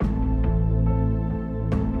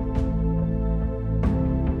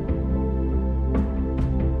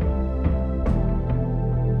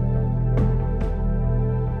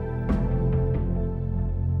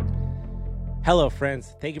Hello,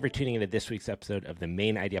 friends. Thank you for tuning into this week's episode of the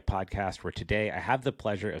Main Idea Podcast, where today I have the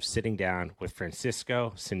pleasure of sitting down with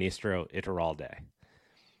Francisco Sinistro Iturralde.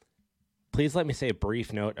 Please let me say a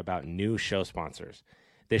brief note about new show sponsors.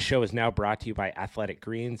 This show is now brought to you by Athletic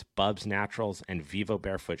Greens, Bubs Naturals, and Vivo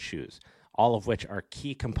Barefoot Shoes, all of which are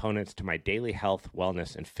key components to my daily health,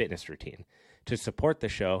 wellness, and fitness routine. To support the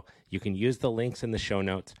show, you can use the links in the show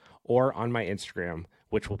notes or on my Instagram,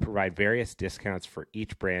 which will provide various discounts for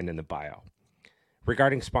each brand in the bio.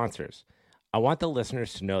 Regarding sponsors, I want the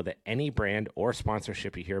listeners to know that any brand or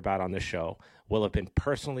sponsorship you hear about on the show will have been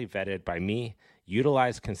personally vetted by me,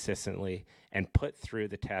 utilized consistently, and put through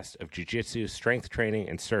the test of jiu-jitsu, strength training,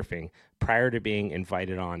 and surfing prior to being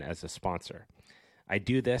invited on as a sponsor. I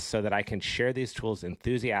do this so that I can share these tools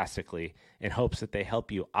enthusiastically in hopes that they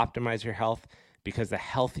help you optimize your health, because the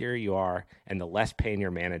healthier you are and the less pain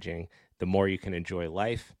you're managing, the more you can enjoy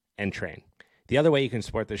life and train. The other way you can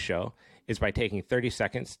support this show is by taking 30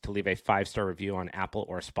 seconds to leave a 5-star review on Apple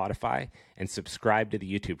or Spotify and subscribe to the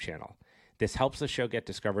YouTube channel. This helps the show get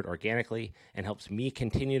discovered organically and helps me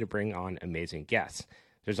continue to bring on amazing guests.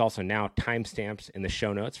 There's also now timestamps in the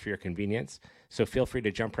show notes for your convenience, so feel free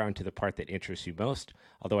to jump around to the part that interests you most,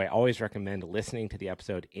 although I always recommend listening to the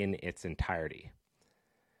episode in its entirety.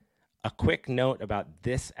 A quick note about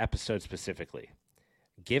this episode specifically.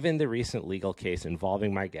 Given the recent legal case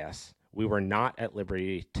involving my guests, we were not at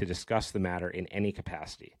liberty to discuss the matter in any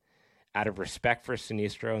capacity. Out of respect for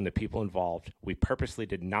Sinistro and the people involved, we purposely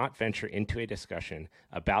did not venture into a discussion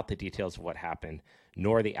about the details of what happened,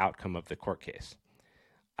 nor the outcome of the court case.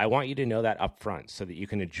 I want you to know that up front so that you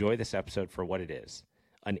can enjoy this episode for what it is: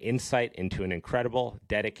 an insight into an incredible,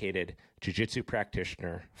 dedicated jiu-jitsu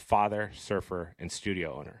practitioner, father, surfer, and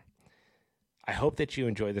studio owner. I hope that you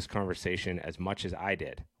enjoy this conversation as much as I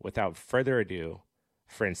did. Without further ado,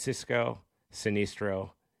 Francisco Sinistro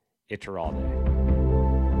Iturralde.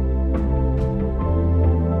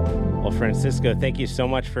 Well, Francisco, thank you so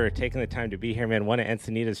much for taking the time to be here, man. One of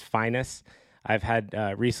Encinitas' finest. I've had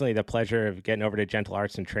recently the pleasure of getting over to Gentle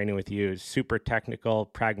Arts and training with you. Super technical,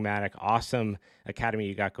 pragmatic, awesome academy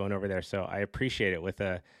you got going over there. So I appreciate it with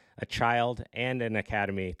a child and an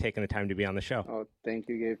academy taking the time to be on the show. Oh, thank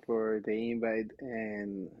you, Gabe, for the invite,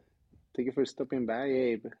 and thank you for stopping by,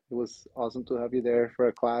 Gabe. It was awesome to have you there for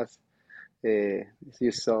a class. As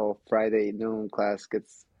you saw, Friday noon class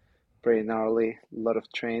gets pretty gnarly. A lot of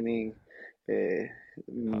training.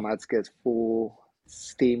 Mats gets full,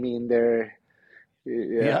 steamy in there.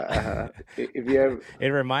 Yeah. If you ever... It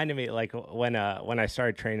reminded me, like, when I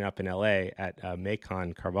started training up in LA at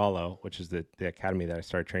Macon Carvalho, which is the academy that I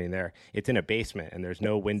started training there. It's in a basement and there's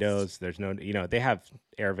no windows. There's no, they have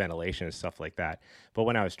air ventilation and stuff like that. But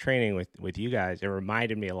when I was training with you guys, it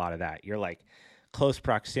reminded me a lot of that. You're like close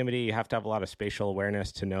proximity. You have to have a lot of spatial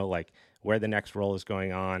awareness to know like where the next roll is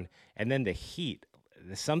going on. And then the heat.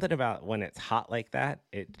 There's something about when it's hot like that,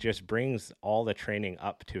 it just brings all the training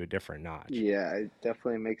up to a different notch. Yeah, it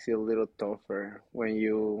definitely makes you a little tougher when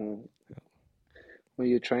you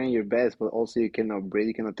train your best, but also you cannot breathe,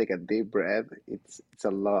 you cannot take a deep breath. It's a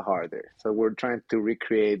lot harder. So we're trying to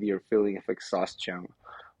recreate your feeling of exhaustion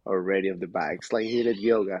already of the back. It's like heated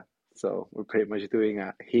yoga. So we're pretty much doing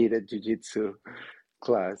a heated jiu-jitsu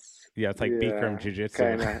class. Yeah, it's like Bikram jiu-jitsu.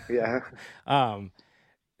 Kinda, yeah.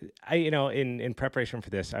 In preparation for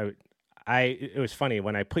this, it was funny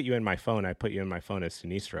when I put you in my phone. I put you in my phone as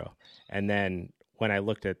Sinistro, and then when I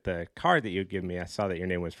looked at the card that you gave me, I saw that your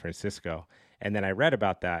name was Francisco, and then I read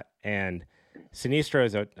about that. And Sinistro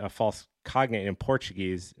is a false cognate in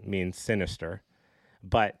Portuguese, means sinister,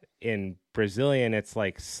 but in Brazilian it's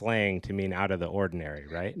like slang to mean out of the ordinary,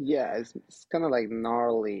 right? Yeah, it's kind of like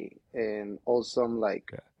gnarly, and also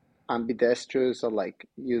like ambidextrous, or like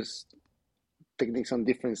use techniques on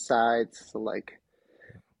different sides. So like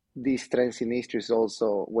this Sinistro is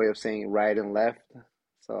also a way of saying right and left.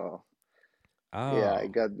 So yeah, I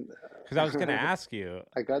got, because I was going to ask you.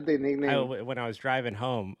 I got the nickname when I was driving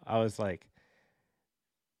home. I was like,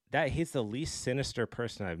 that he's the least sinister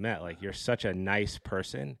person I've met. Like, you're such a nice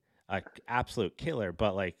person, an absolute killer,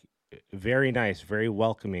 but like very nice, very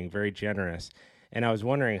welcoming, very generous. And I was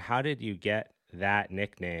wondering, how did you get that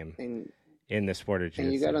nickname in the sport of jiu-jitsu?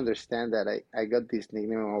 And you got to understand that I got this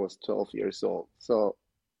nickname when I was 12 years old. So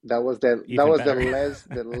that was the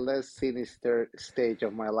less sinister stage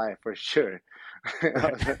of my life for sure.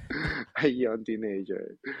 I was a young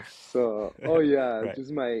teenager. So right.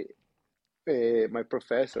 Just my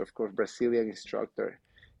professor, of course, Brazilian instructor.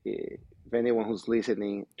 If anyone who's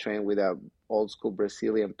listening trained with a old school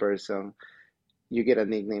Brazilian person, you get a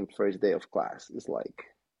nickname first day of class. It's like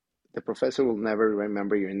the professor will never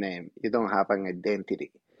remember your name. You don't have an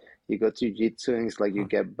identity. You go to Jitsu and it's like you Huh.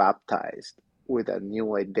 get baptized with a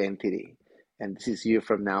new identity. And this is you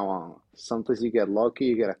from now on. Sometimes you get lucky,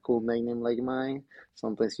 you get a cool nickname like mine.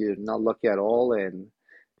 Sometimes you're not lucky at all, and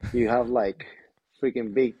you have like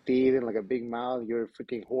freaking big teeth and like a big mouth. You're a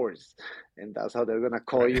freaking horse, and that's how they're gonna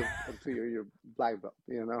call Right. you until you're your black belt.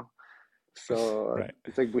 So Right.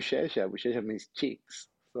 it's like Bushesha. Bushesha means cheeks.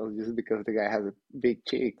 So just because the guy has big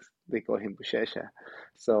cheeks, they call him Bushesha.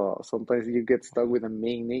 So sometimes you get stuck with a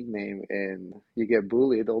main nickname and you get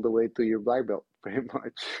bullied all the way to your black belt, pretty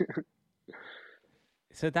much.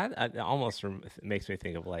 So that almost makes me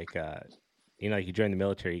think of like, like you join the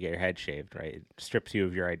military, you get your head shaved, right? It strips you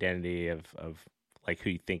of your identity of like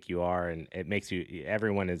who you think you are, and it makes you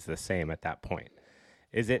everyone is the same at that point.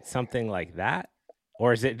 Is it something like that,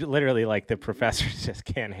 or is it literally like the professors just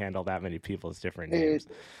can't handle that many people's different Uh, names?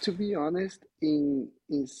 to be honest, in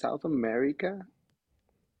South America,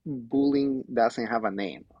 bullying doesn't have a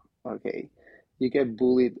name. Okay, you get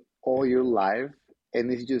bullied all Yeah. your life,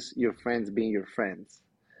 and it's just your friends being your friends.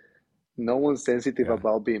 No one's sensitive Yeah.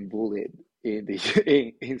 about being bullied in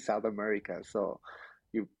the in South America. So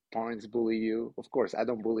your parents bully you. Of course, I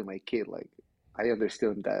don't bully my kid. Like I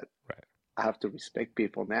understand that Right. I have to respect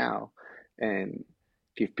people now and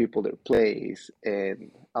give people their place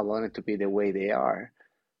and allow them to be the way they are.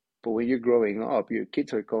 But when you're growing up, your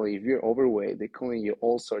kids are calling, if you're overweight, they're calling you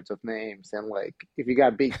all sorts of names. And like, if you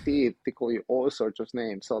got big teeth, they call you all sorts of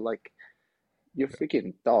names. So like, you're Yeah.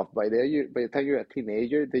 freaking tough. By the time you're a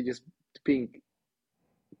teenager, they just being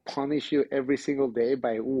punish you every single day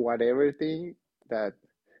by whatever thing that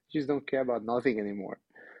you just don't care about nothing anymore.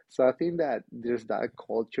 So I think that there's that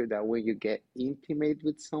culture that when you get intimate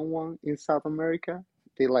with someone in South America,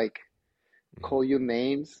 they like Mhm. call you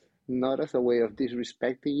names, not as a way of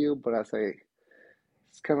disrespecting you, but as a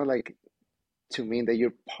it's kind of like to mean that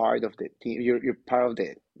you're part of the team. You're part of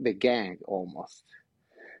the gang almost.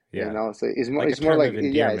 Yeah. So Like a it's more term like of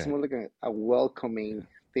yeah, it's endearment. more like a welcoming Yeah.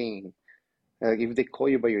 thing. Like if they call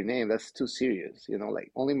you by your name, that's too serious.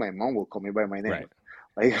 Like only my mom will call me by my name. Right.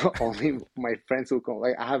 Like only my friends will call.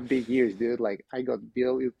 Like I have big ears, dude. Like I got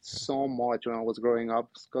billed Yeah. so much when I was growing up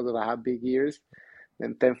because of I have big ears.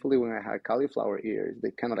 Then thankfully, when I had cauliflower ears,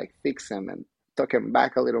 they kind of like fix them and tuck them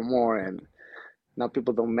back a little more. Yeah. And now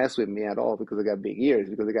people don't mess with me at all because I got big ears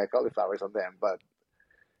because they got cauliflowers on them. But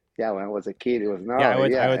yeah, when I was a kid, it was Yeah, I gnarly.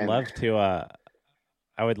 would I Yeah, would and love to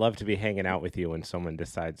I would love to be hanging out with you when someone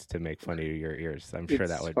decides to make fun of your ears. I'm sure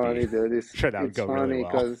that it's would be funny, dude. It's sure that would it's go really funny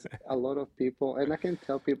well. because a lot of people, and I can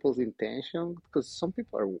tell people's intention because some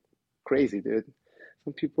people are crazy, dude.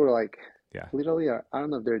 Some people are like, Yeah. literally, I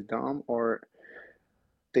don't know if they're dumb or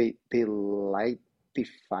they like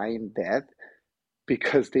define death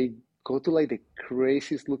because they go to like the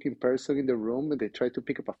craziest looking person in the room and they try to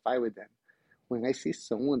pick up a fight with them. When I see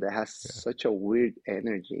someone that has Yeah. such a weird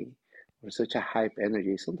energy or such a hype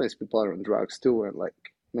energy, sometimes people are on drugs too and like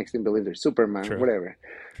makes them believe they're Superman, True. whatever.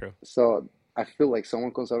 True. So I feel like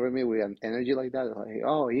someone comes over me with an energy like that, like,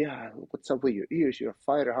 oh yeah, what's up with your ears? You're a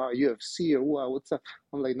fighter, huh? UFC or what? What's up?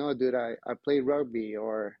 I'm like, no, dude, I play rugby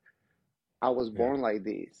or I was Yeah. born like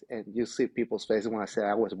this. And you see people's faces when I say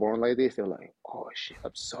I was born like this, they're like, oh shit,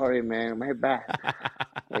 I'm sorry, man, my bad.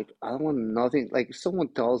 Like, I don't want nothing. Like, if someone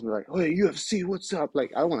tells me, like, oh, UFC, what's up?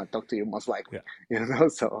 Like, I don't want to talk to you, most likely, Yeah.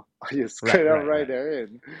 So I just cut Right, up right, right right. there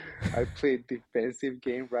and I played defensive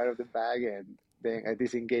game right off the bag and then I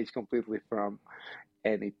disengaged completely from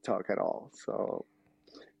any talk at all. So,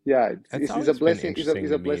 yeah, That's it's a always been blessing. interesting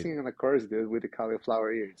It's to a me. blessing and a curse, dude, with the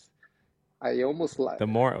cauliflower ears. I almost like,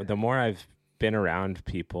 The more I've been around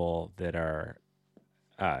people that are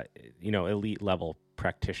uh, elite level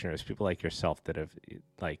practitioners, people like yourself that have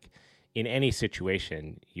like in any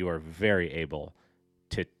situation, you are very able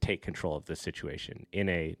to take control of the situation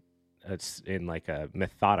in like a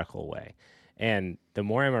methodical way. And the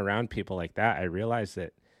more I'm around people like that, I realize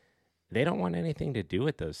that they don't want anything to do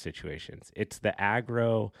with those situations. It's the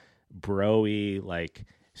aggro, broy, like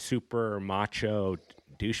super macho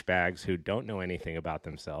douchebags who don't know anything about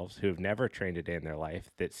themselves, who've never trained a day in their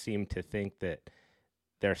life, that seem to think that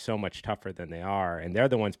they're so much tougher than they are, and they're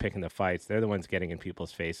the ones picking the fights. They're the ones getting in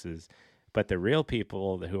people's faces. But the real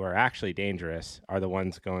people who are actually dangerous are the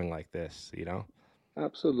ones going like this, you know?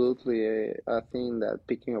 absolutely. I think that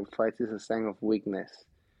picking up fights is a sign of weakness.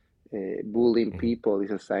 Bullying Mhm. people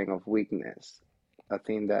is a sign of weakness. I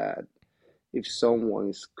think that if someone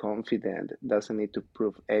is confident, doesn't need to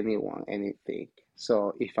prove anyone anything.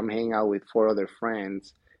 So if I'm hanging out with four other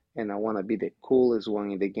friends and I want to be the coolest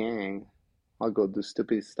one in the gang, I'll go do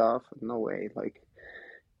stupid stuff. No way. Like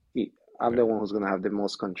I'm the Right. one who's gonna have the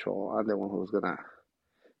most control. I'm the one who's gonna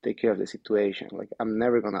take care of the situation. Like I'm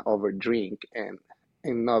never gonna over drink and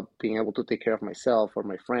not being able to take care of myself or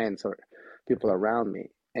my friends or people Right. around me.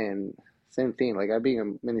 And same thing, like I've been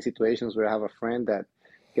in many situations where I have a friend that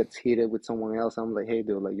gets heated with someone else. I'm like, hey,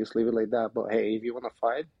 dude, like just leave it like that. But hey, if you wanna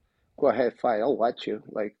fight, go ahead, fight. I'll watch you.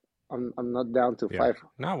 Like I'm not down to Yeah. fight,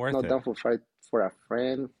 Not worth not it. down for fight for a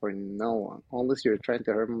friend, for no one. Unless you're trying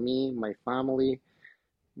to hurt me, my family,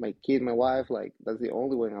 my kid, my wife, like that's the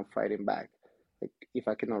only way I'm fighting back. Like if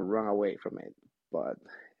I cannot run away from it. But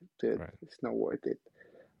dude, Right. it's not worth it.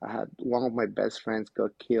 I had one of my best friends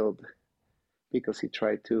got killed because he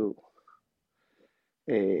tried to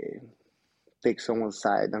uh, take someone's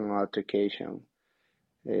side on an altercation.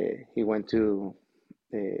 He went Mm. to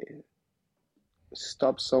uh,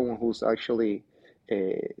 stop someone who's actually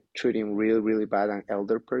treating really, really bad an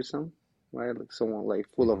elder person, right? Like someone like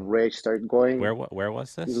full of Mm-hmm. rage started going. Where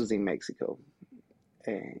was This this? was in Mexico.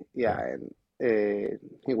 And yeah, Oh, and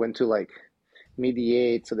he went to like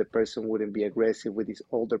mediate so the person wouldn't be aggressive with this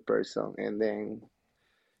older person, and then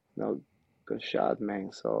got shot,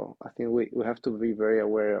 man. So I think we have to be very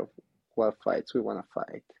aware of what fights we want to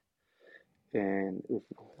fight. And if,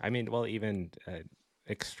 I mean, well, even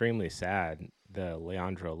extremely sad, the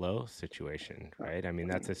Leandro Lowe situation, right? I mean,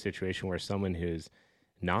 that's a situation where someone who's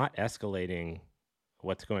not escalating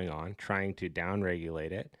what's going on, trying to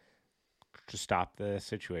downregulate it to stop the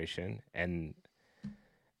situation, and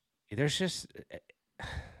there's just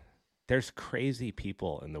there's crazy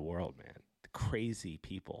people in the world, man. Crazy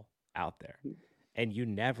people out there. And you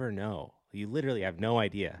never know. You literally have no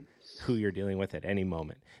idea who you're dealing with at any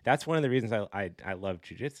moment. That's one of the reasons I love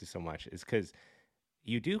jujitsu so much, is because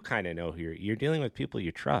you do kind of know who you're dealing with, people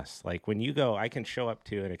you trust. Like when you go, I can show up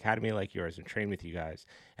to an academy like yours and train with you guys.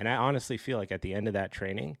 And I honestly feel like at the end of that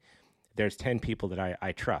training, there's 10 people that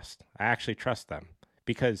I trust. I actually trust them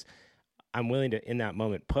because I'm willing to, in that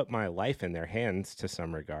moment, put my life in their hands to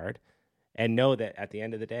some regard and know that at the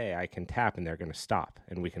end of the day, I can tap and they're going to stop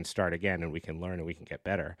and we can start again and we can learn and we can get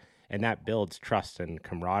better. And that builds trust and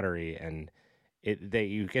camaraderie. And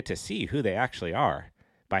you get to see who they actually are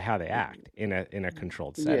by how they act in a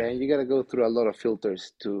controlled yeah, setting. you got to go through a lot of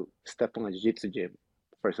filters to step on a jiu-jitsu gym.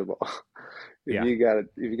 First of all, Yeah. if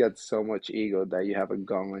you got so much ego that you have a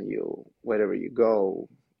gun on you wherever you go,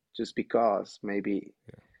 just because maybe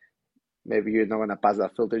you're not gonna pass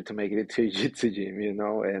that filter to make it into a jiu-jitsu gym,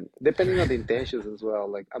 and depending on the intentions as well.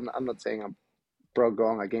 Like I'm not saying I'm pro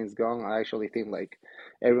gun against gun. I actually think like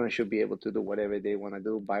everyone should be able to do whatever they want to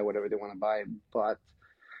do, buy whatever they want to buy. But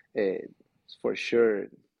uh, for sure,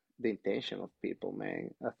 the intention of people,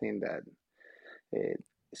 man. I think that uh,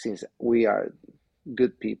 since we are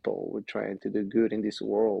good people, we're trying to do good in this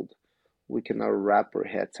world. We cannot wrap our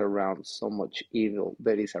heads around so much evil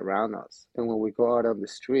that is around us. And when we go out on the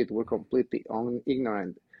street, we're completely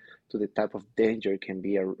ignorant to the type of danger can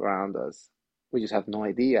be around us. We just have no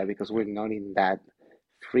idea because we're Yeah. not in that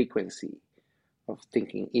frequency of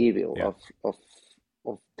thinking evil, Yeah.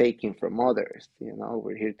 of taking from others.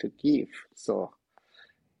 We're here to give. So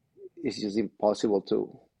it's just impossible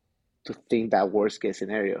to think that worst case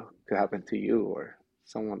scenario could happen to you or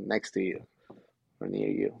someone next to you or near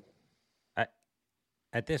you. At,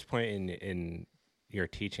 at this point in your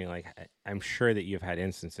teaching, like I'm sure that you've had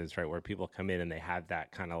instances, right, where people come in and they have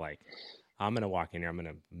that kind of like, I'm gonna walk in here, I'm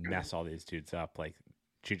gonna mess all these dudes up, like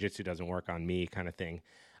jujitsu doesn't work on me, kind of thing.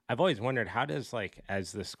 I've always wondered, how does, like,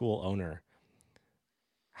 as the school owner,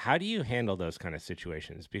 how do you handle those kind of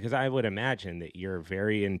situations? Because I would imagine that you're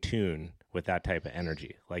very in tune with that type of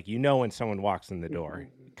energy. Like, when someone walks in the door,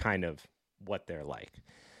 Mhm. kind of what they're like.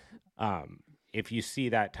 Um, if you see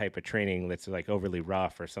that type of training that's like overly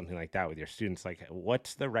rough or something like that with your students, like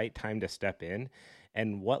what's the right time to step in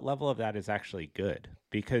and what level of that is actually good?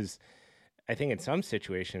 Because I think in some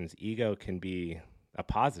situations, ego can be a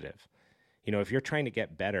positive. If you're trying to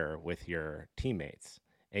get better with your teammates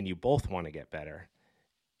and you both want to get better,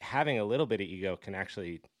 having a little bit of ego can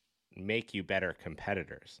actually make you better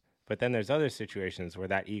competitors. But then there's other situations where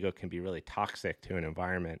that ego can be really toxic to an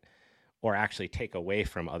environment or actually take away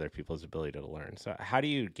from other people's ability to learn. So how do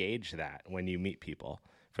you gauge that when you meet people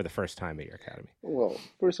for the first time at your academy? Well,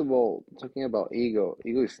 first of all, talking about ego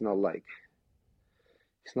is not like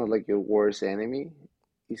your worst enemy.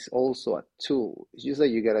 It's also a tool. It's just that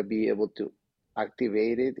you gotta be able to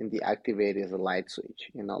activate it, and the activate is a light switch.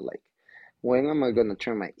 Like when am I gonna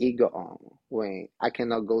turn my ego on? When I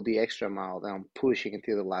cannot go the extra mile, then I'm pushing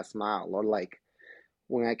until the last mile, or like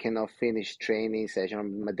when I cannot finish training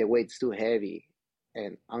session, the weight's too heavy,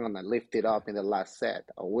 and I'm gonna lift it up in the last set.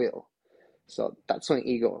 I will. So that's when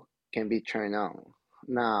ego can be turned on.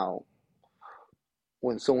 Now,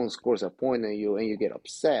 when someone scores a point on you and you get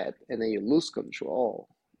upset and then you lose control,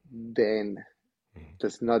 then Mhm.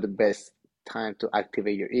 that's not the best time to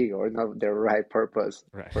activate your ego, or not the right purpose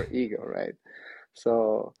Right. for ego, right?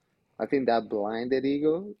 So I think that blinded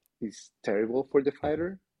ego is terrible for the Mhm.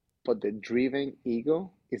 fighter, but the driven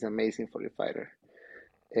ego is amazing for the fighter.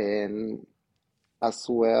 And as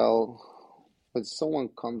well, when someone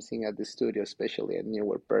comes in at the studio, especially a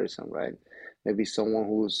newer person, right? Maybe someone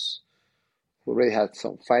who already had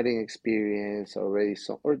some fighting experience already,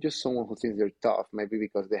 or just someone who thinks they're tough, maybe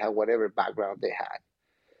because they have whatever background they had.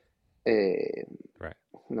 Right.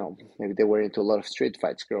 Maybe they were into a lot of street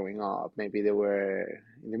fights growing up. Maybe they were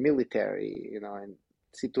in the military, and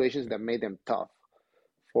situations that made them tough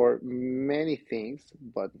for many things.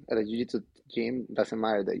 But at a jiu-jitsu gym, doesn't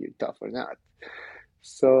matter that you're tough or not.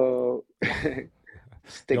 So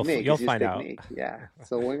it's technique. You'll It's just find out. technique. Yeah.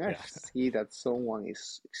 So when I Yeah. see that someone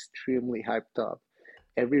is extremely hyped up,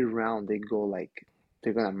 every round they go like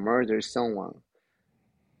they're gonna murder someone,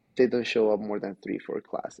 they don't show up more than 3, 4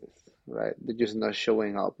 classes, right? They're just not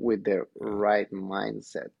showing up with their Yeah. right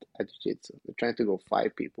mindset at jiu-jitsu. They're trying to go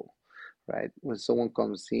fight people, right? When someone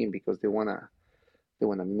comes in because they wanna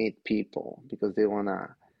meet people, because they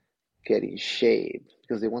wanna get in shape,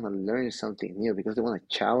 because they wanna learn something new, because they wanna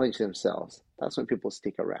challenge themselves, that's when people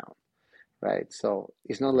stick around, right? So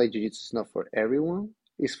it's not like jiu-jitsu is not for everyone.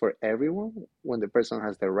 It's for everyone when the person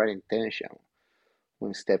has the right intention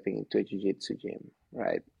when stepping into a jiu-jitsu gym,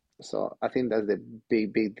 right? So I think that's the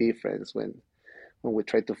big, big difference when we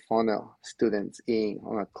try to funnel students in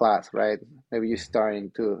on a class, right? Maybe you Mhm. start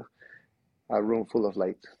into a room full of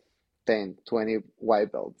like 10, 20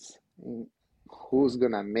 white belts. Who's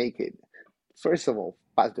gonna make it? First of all,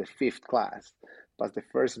 pass the fifth class, pass the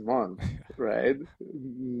first month, right?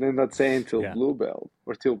 They're not saying till Yeah. blue belt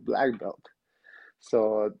or till black belt.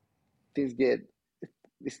 So things get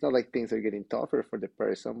it's not like things are getting tougher for the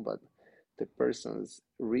person, but the person's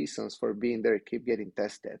reasons for being there keep getting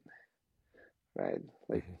tested, right?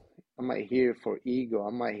 Like, Mhm. am I here for ego?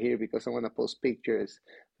 Am I here because I want to post pictures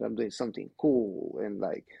that I'm doing something cool and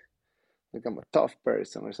like I'm a tough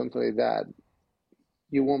person or something like that?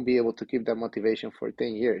 You won't be able to keep that motivation for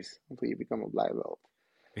 10 years until you become a black belt.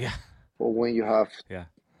 Yeah. But when you have Yeah.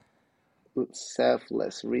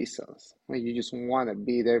 selfless reasons, when you just want to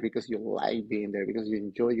be there because you like being there, because you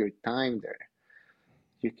enjoy your time there,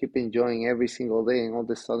 you keep enjoying every single day, and all of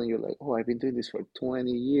a sudden you're like, oh, I've been doing this for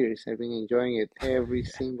 20 years. I've been enjoying it every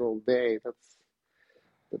Yeah. single day.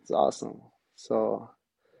 That's awesome. So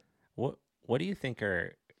What What do you think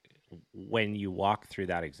are, when you walk through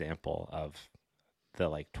that example of the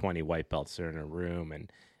like 20 white belts that are in a room,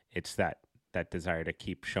 and it's that desire to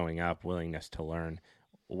keep showing up, willingness to learn,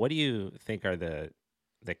 what do you think are the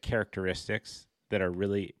characteristics that are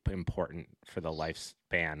really important for the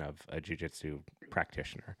lifespan of a jiu-jitsu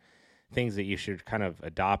practitioner? Things that you should kind of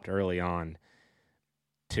adopt early on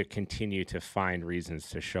to continue to find reasons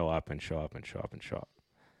to show up and show up and show up and show up.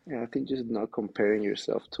 yeah, I think just not comparing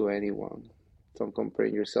yourself to anyone. Don't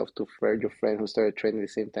comparing yourself to your friend who started training the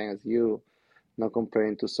same time as you. Not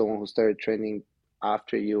comparing to someone who started training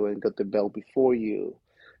after you and got the belt before you.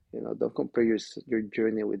 Don't compare your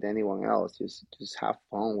journey with anyone else. Just have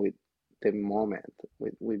fun with the moment,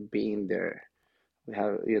 with being there. We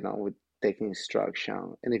have, with taking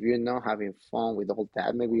instruction. And if you're not having fun with all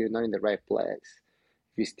that, maybe you're not in the right place.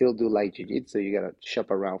 If you still do like jiu-jitsu, you gotta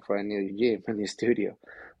shop around for a new gym, a new studio,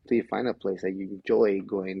 until you find a place that you enjoy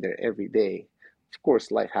going there every day. Of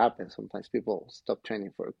course, life happens. Sometimes people stop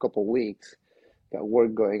training for a couple weeks, got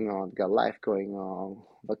work going on, got life going on,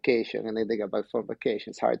 vacation, and then they got back from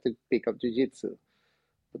vacation. It's hard to pick up jiu-jitsu,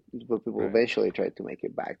 but people Right. eventually try to make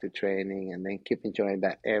it back to training and then keep enjoying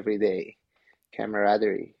that every day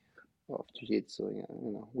camaraderie of jiu-jitsu,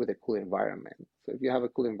 with a cool environment. So if you have a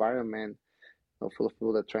cool environment, full of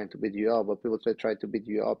people that are trying to beat you up, but people that try to beat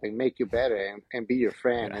you up and make you better and be your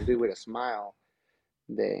friend Yeah. and do it with a smile,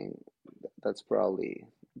 then that's probably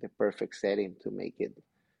the perfect setting to make it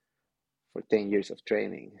for 10 years of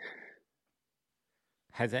training.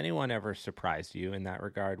 Has anyone ever surprised you in that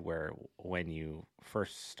regard, where when you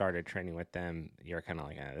first started training with them, you're kind of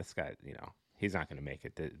like, this guy, he's not going to make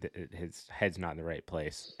it. His head's not in the right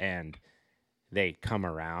place. And they come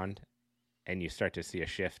around and you start to see a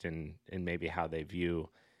shift in maybe how they view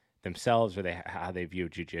themselves, or how they view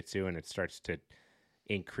jujitsu, and it starts to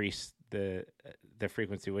increase the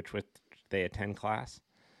frequency which they attend class?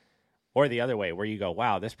 Or the other way, where you go,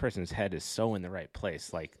 wow, this person's head is so in the right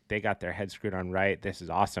place. Like, they got their head screwed on right. This is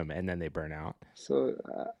awesome. And then they burn out. So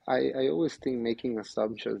I always think making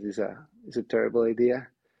assumptions is a terrible idea,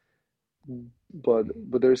 but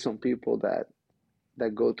there's some people that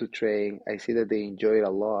that go to train, I see that they enjoy it a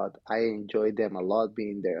lot. I enjoy them a lot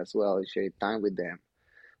being there as well and sharing time with them.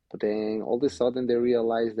 But then all of a sudden they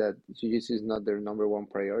realize that jiu-jitsu is not their number one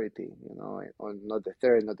priority, or not the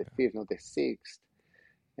third, not the fifth, not the sixth.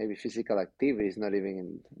 Maybe physical activity is not even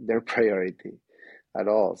in their priority at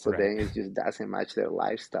all. So Right. then it just doesn't match their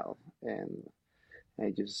lifestyle, and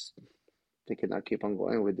I just they cannot keep on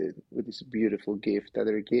going with it with this beautiful gift that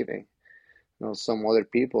they're giving. Some other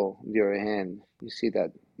people, on the other hand, you see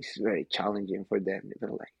that it's very challenging for them.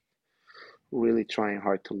 They're like really trying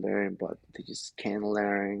hard to learn, but they just can't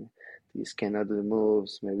learn. They just cannot do the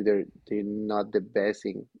moves. Maybe they're not the best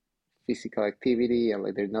in physical activity, and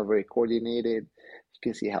like they're not very coordinated. You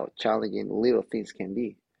can see how challenging little things can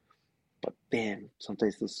be. But then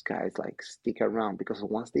sometimes those guys like stick around because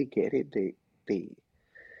once they get it, they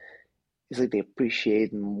it's like they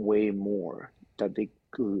appreciate way more that they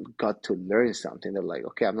got to learn something. They're like,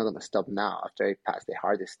 okay, I'm not gonna stop now after I pass the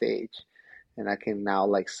hardest stage, and I can now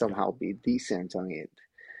like Yeah. somehow be decent on it,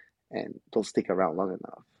 and they'll stick around long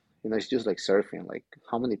enough. It's just like surfing. Like,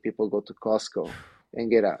 how many people go to Costco and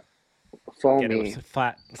get a Get it with foamy? a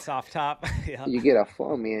flat, soft top. Yeah. You get a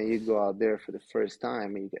foamy, and you go out there for the first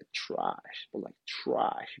time, and you get trash, but like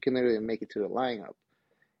trash. You can never even make it to the lineup.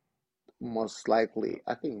 Most likely,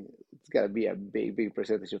 I think it's got to be a big, big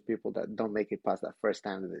percentage of people that don't make it past that first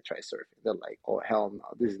time that they try surfing. They're like, oh, hell no,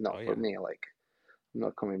 this is Oh not for yeah. me. Like, I'm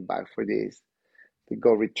not coming back for this. They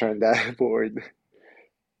go return that board.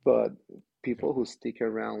 But Yep. people who stick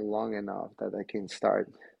around long enough that they can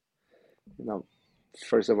start, you know,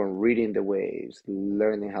 first of all, reading the waves,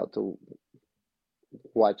 learning how to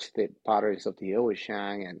watch the patterns of the ocean,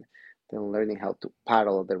 and then learning how to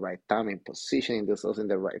paddle at the right time and positioning themselves in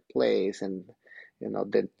the right place, and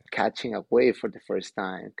then catching a wave for the first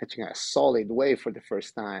time, catching a solid wave for the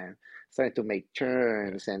first time, starting to make Yeah.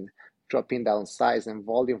 turns and dropping down size and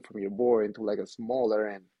volume from your board into like a smaller,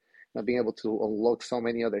 and not being able to unlock so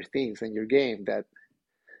many other things in your game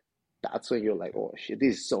that's when you're like, oh shit,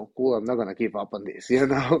 this is so cool. I'm not gonna give up on this.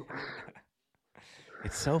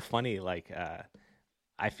 It's so funny. Like,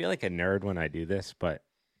 I feel like a nerd when I do this, but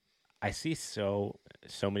I see so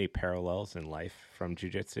many parallels in life from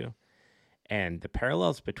jujitsu, and the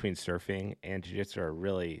parallels between surfing and jujitsu are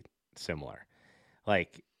really similar.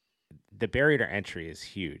 Like, the barrier to entry is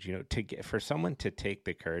huge. To get for someone to take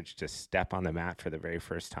the courage to step on the mat for the very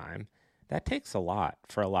first time, that takes a lot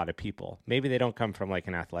for a lot of people. Maybe they don't come from like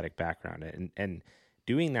an athletic background, and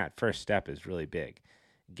doing that first step is really big.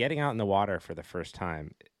 Getting out in the water for the first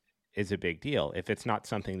time is a big deal if it's not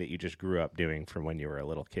something that you just grew up doing from when you were a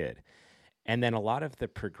little kid. And then a lot of the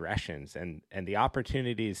progressions and the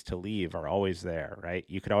opportunities to leave are always there, right?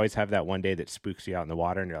 You could always have that one day that spooks you out in the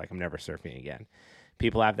water and you're like, I'm never surfing again.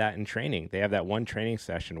 People have that in training. They have that one training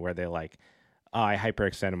session where they're like, oh, I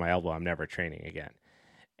hyperextended my elbow, I'm never training again.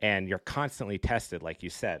 And you're constantly tested, like you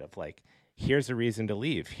said, of like, here's a reason to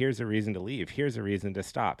leave, here's a reason to leave, here's a reason to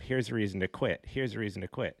stop, here's a reason to quit, here's a reason to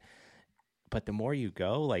quit. But the more you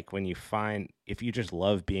go, like when you find, if you just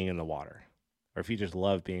love being in the water or if you just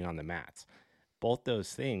love being on the mats, both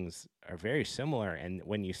those things are very similar. And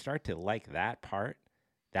when you start to like that part,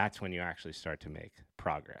 that's when you actually start to make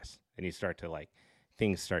progress and you start to like,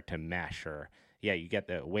 things start to mesh, or yeah, you get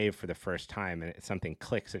the wave for the first time and something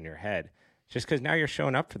clicks in your head just because now you're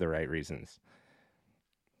showing up for the right reasons.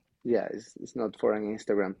 Yeah, it's not for an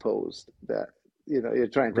Instagram post that you're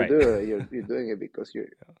trying to Right. do it. You're doing it because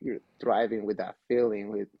you're thriving with that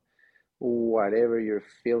feeling, with whatever you're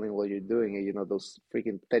feeling while you're doing it. Those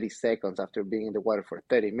freaking 30 seconds after being in the water for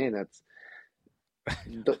 30 minutes.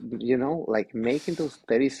 Like making those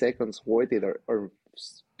 30 seconds worth it, or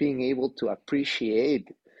being able to appreciate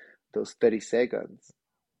those 30 seconds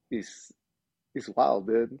is is wild,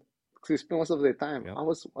 dude. Because most of the time, Yep. I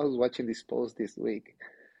was watching this post this week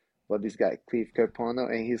about this guy Cliff Carpano,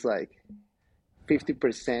 and he's like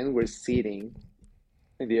 50% were sitting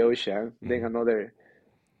in the ocean, then Mm-hmm. another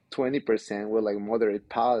 20% were like moderate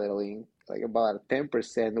paddling, like about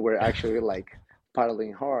 10% were actually like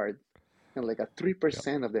paddling hard, and like a Yep.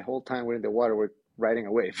 3% of the whole time we're in the water were riding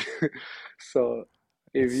a wave. So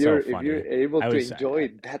if It's so you're funny. able I to was, enjoy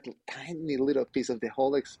that tiny little piece of the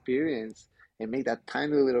whole experience and make that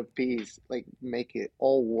tiny little piece like make it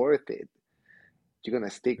all worth it, you're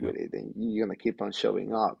gonna stick yep. with it and you're gonna keep on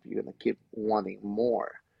showing up. You're gonna keep wanting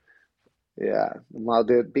more. Yeah. Well,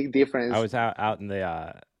 the big I difference. was out in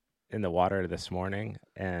the water this morning,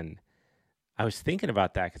 and I was thinking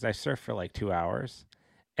about that because I surfed for like 2 hours,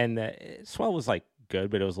 and the swell was like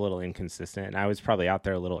good, but it was a little inconsistent. And I was probably out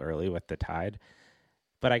there a little early with the tide,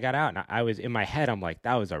 but I got out and I was in my head, I'm like,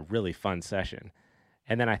 that was a really fun session.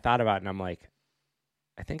 And then I thought about it, and I'm like,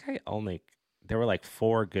 I think there were like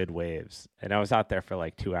 4 good waves, and I was out there for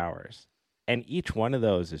like 2 hours. And each one of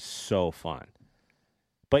those is so fun.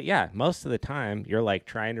 But yeah, most of the time you're like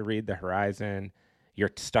trying to read the horizon.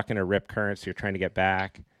 You're stuck in a rip current, so you're trying to get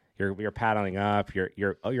back. You're paddling up. You're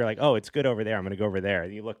like, oh, it's good over there. I'm gonna go over there.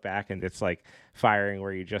 And you look back, and it's like firing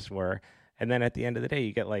where you just were. And then at the end of the day,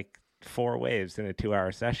 you get like 4 waves in a 2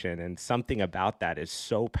 hour session, and something about that is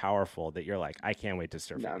so powerful that you're like, I can't wait to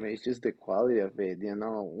surf No, I again. mean, it's just the quality of it, you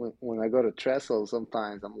know. When I go to Trestle,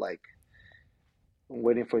 sometimes I'm like, I'm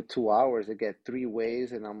waiting for 2 hours to get 3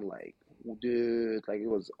 waves, and I'm like, dude, like it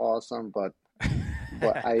was awesome, but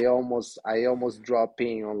I almost drop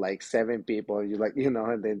in on like 7 people, and you like,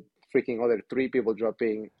 and then freaking other 3 people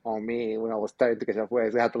dropping on me when I was starting to catch up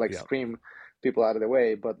waves. I had to like Yep. scream people out of the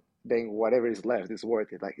way, but then whatever is left is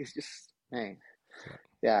worth it. Like it's just, man, Yep.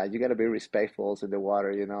 yeah, you gotta be respectful also in the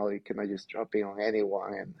water, you know. You cannot just drop in on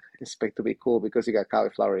anyone and expect to be cool because you got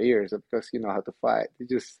cauliflower ears or because you know how to fight. It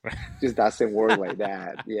just doesn't work like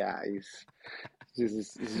that. Yeah, it's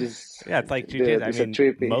just, Yeah, it's like jujitsu. dude, I it's a mean,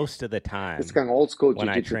 trippy. most of the It's time like an old school when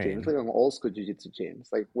I jiu-jitsu gym. It's train, like an old school jiu-jitsu gym.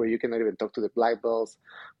 It's like where you cannot even talk to the black belts,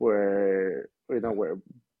 where where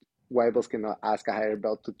white belts cannot ask a higher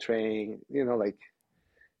belt to train. Like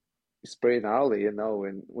it's pretty gnarly,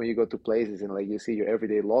 when you go to places and like you see your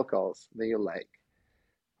everyday locals, then you're like,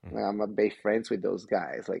 mm, I'm a big friends with those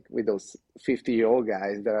guys, like with those 50-year-old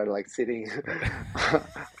guys that are like sitting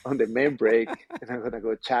on the main break, and I'm gonna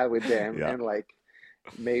go chat with them yeah, and like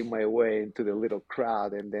make my way into the little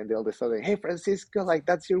crowd, and then they all of a sudden, hey Francisco, like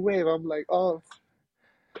that's your wave. I'm like, oh,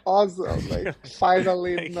 awesome! Like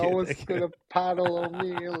finally, thank no you, one's thank you. gonna paddle on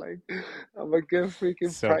me. Like I'm a good freaking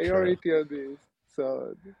So true, priority on this.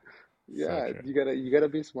 So so yeah, true. you gotta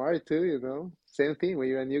be smart too, Same thing when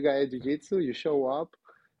you're a new guy at jiu-jitsu, you show up,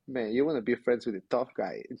 man, you wanna be friends with the tough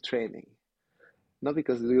guy in training. Not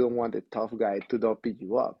because you don't want the tough guy to not beat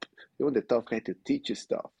you up. You want the tough guy to teach you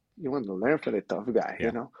stuff. You want to learn from the tough guy.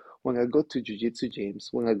 Yeah, When I go to jiu-jitsu gyms,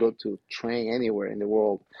 when I go to train anywhere in the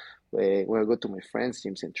world, when I go to my friends'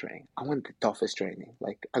 gyms and train, I want the toughest training.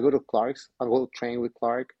 Like I go to Clark's, I go train with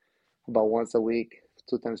Clark about once a week,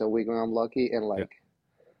 2 times a week when I'm lucky, and yeah, like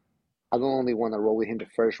I don't only want to roll with him the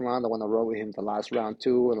first round, I want to roll with him the last round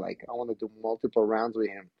too, and like I want to do multiple rounds with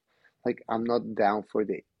him. Like I'm not down for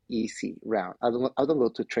the easy round. I don't go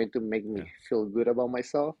to train to make yeah, me feel good about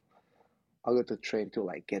myself. I go to train to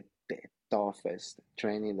like get the toughest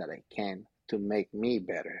training that I can to make me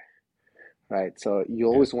better. Right? So you yeah.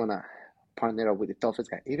 always wanna partner up with the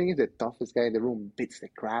toughest guy. Even if the toughest guy in the room beats the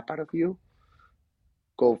crap out of you,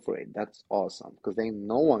 go for it. That's awesome. Because then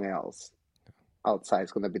no one else outside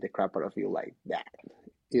is gonna beat the crap out of you like that.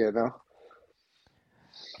 You know?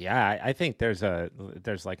 Yeah, I think there's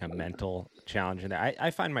like a mental challenge in that.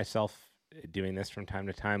 I find myself doing this from time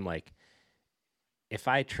to time. Like if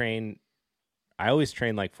I train, I always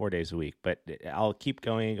train like 4 days a week, but I'll keep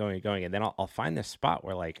going and going and going, and then I'll find this spot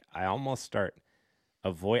where like I almost start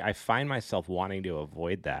avoid. I find myself wanting to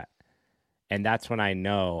avoid that, and that's when I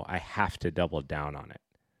know I have to double down on it.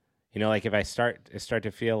 Like if I start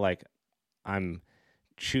to feel like I'm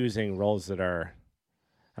choosing roles that are,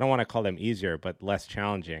 I don't want to call them easier, but less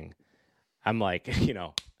challenging. I'm like,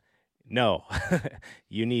 no,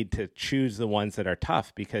 you need to choose the ones that are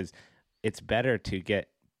tough because it's better to get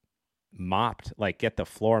mopped, like get the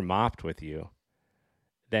floor mopped with you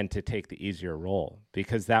than to take the easier role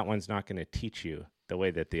because that one's not going to teach you the way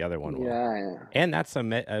that the other one will. Yeah, And that's a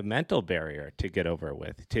mental barrier to get over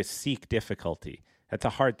with, to seek difficulty. That's a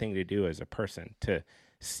hard thing to do as a person, to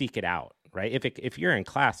seek it out, right? If you're in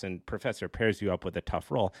class and professor pairs you up with a tough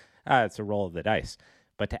role, it's a roll of the dice.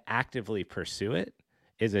 But to actively pursue it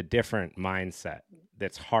is a different mindset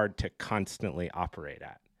that's hard to constantly operate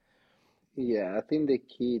at. yeah. I think the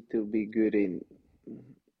key to be good in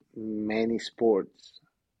many sports,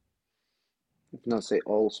 if not say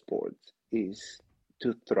all sports, is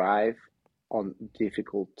to thrive on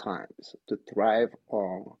difficult times, to thrive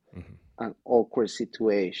on Mm-hmm. an awkward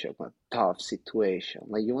situation, a tough situation.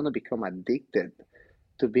 Like you want to become addicted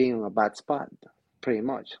to being in a bad spot, pretty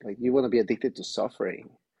much. Like you want to be addicted to suffering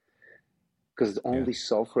because Yeah. only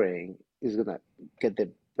suffering is gonna get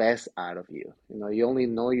the best out of you. You only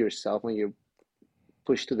know yourself when you're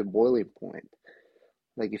pushed to the boiling point.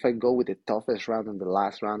 Like if I go with the toughest round in the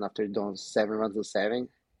last round after doing 7 rounds of seven,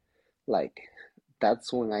 like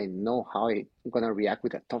that's when I know how I'm gonna react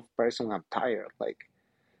with a tough person when I'm tired. Like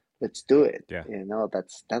let's do it. Yeah.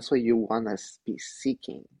 That's what you wanna be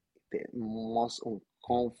seeking, the most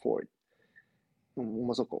uncomfortable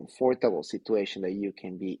situation that you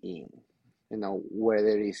can be in.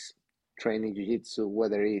 Whether it's training jiu-jitsu,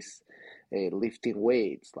 whether it's lifting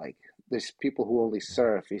weights. Like there's people who only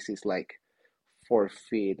surf. This is like 4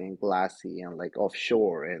 feet and glassy and like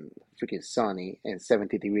offshore and freaking sunny and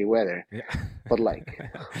 70-degree weather. Yeah. But like,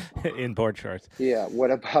 In board shorts. yeah,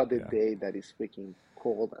 what about the Yeah. day that is freaking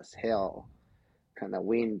cold as hell, kind of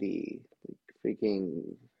windy,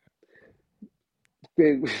 freaking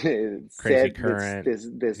Crazy set current.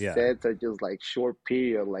 the Yeah. sets are just like short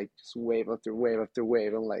period, like just wave after wave after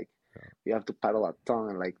wave, and like you have to paddle a ton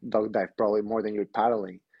and like dog dive probably more than you're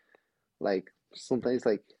paddling. Like sometimes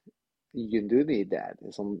like you do need that.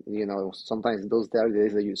 And sometimes those are the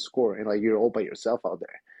days that you score and like you're all by yourself out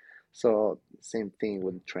there. So same thing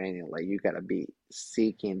with training. Like you gotta be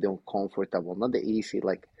seeking the uncomfortable, not the easy.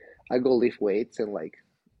 Like I go lift weights and like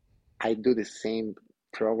I do the same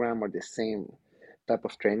program or the same type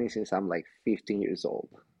of training since I'm like 15 years old.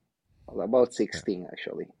 About Yeah. 16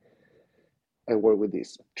 actually. I work with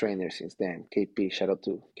this trainer since then. KP, shout out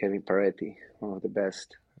to Kevin Peretti, one of the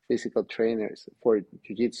best physical trainers for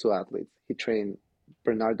jiu-jitsu athletes. He trained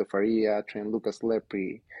Bernardo Faria, trained Lucas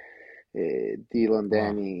Lepri, Dylan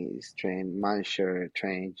Wow. Dennis, trained Mansher,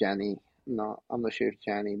 trained Gianni. No, I'm not sure if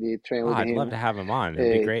Gianni did train Oh, with I'd love him. to have him on.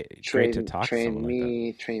 It'd be great to talk to Trained someone like that.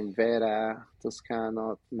 me, trained Vera,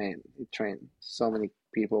 Toscano. Man, he trained so many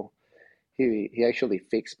people. He actually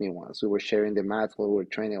fixed me once. We were sharing the mat while we were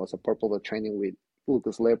training. I was a purple belt training with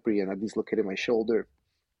Lucas Lepri, and I dislocated my shoulder.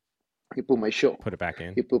 He put my shoulder Put it back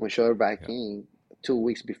in. he put my shoulder back Yeah. in 2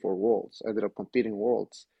 weeks before Worlds. I ended up competing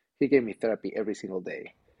Worlds. He gave me therapy every single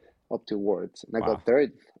day up to Worlds, and I Wow. got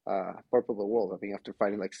third purple belt world. I think after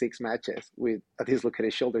fighting like 6 matches with a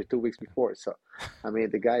dislocated shoulder 2 weeks before. So, I mean,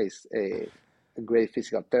 the guy is a great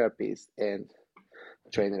physical therapist and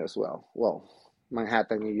trainer as well. Well,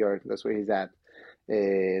 Manhattan, New York, that's where he's at.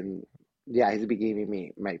 And yeah, he's been giving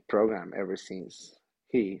me my program ever since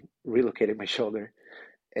he relocated my shoulder,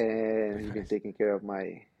 and he's been Nice. taking care of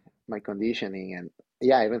my conditioning. And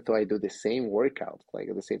yeah, even though I do the same workout like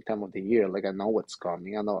at the same time of the year, like I know what's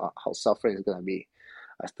coming, I know how suffering is gonna be.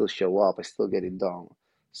 I still show up, I still get it done.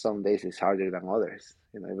 Some days it's harder than others.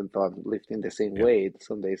 Even though I'm lifting the same Yeah. weight,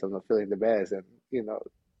 some days I'm not feeling the best, and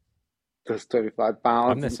those 25 I'm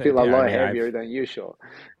pounds the and same. feel a Yeah. I lot mean, heavier than usual.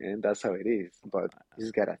 And that's how it is. But you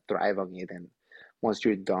just gotta thrive on it. And once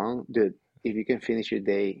you're done, dude, if you can finish your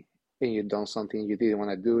day and you've done something you didn't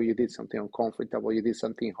want to do, you did something uncomfortable, you did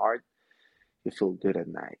something hard, you feel good at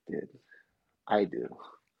night, dude. I do.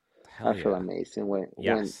 hell I feel yeah. amazing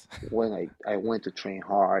Yes. when I went to train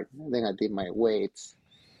hard. Then I did my weights.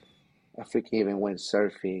 I freaking even went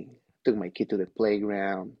surfing, took my kid to the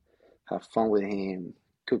playground, have fun with him,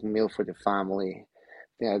 cook meal for the family.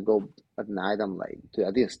 Then I go at night, I'm like, dude,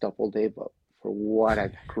 I didn't stop all day, but for what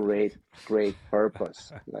a great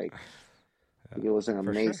purpose. Like, it was an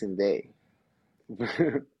For sure. amazing day.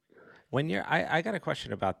 When I got a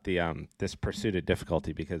question about the this pursuit of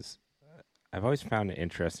difficulty, because I've always found it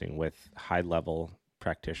interesting with high level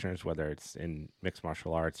practitioners, whether it's in mixed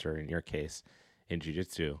martial arts or in your case in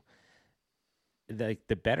jiu-jitsu. The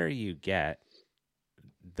better you get,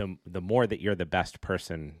 the more that you're the best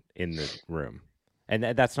person in the room. And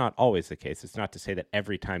that's not always the case. It's not to say that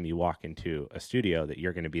every time you walk into a studio that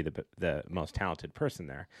you're going to be the most talented person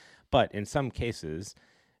there. But in some cases,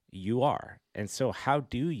 you are. And so how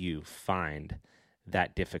do you find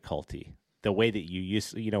that difficulty? The way that you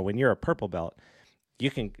used, when you're a purple belt, you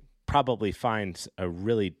can probably find a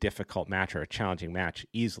really difficult match or a challenging match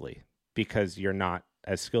easily because you're not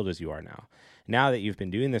as skilled as you are now. Now that you've been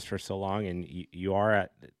doing this for so long and you are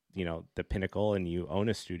at the pinnacle and you own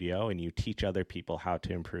a studio and you teach other people how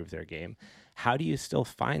to improve their game, how do you still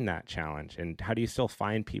find that challenge? And how do you still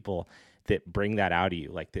find people that bring that out of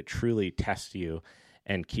you, like that truly test you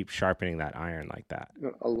and keep sharpening that iron like that?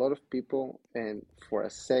 A lot of people, and for a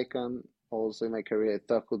second, also in my career, I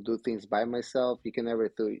thought I could do things by myself. You can never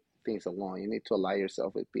do things alone. You need to ally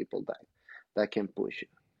yourself with people that can push you.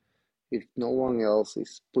 If no one else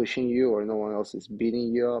is pushing you or no one else is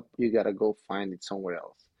beating you up, you gotta go find it somewhere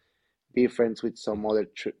else. Be friends with some other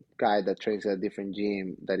guy that trains at a different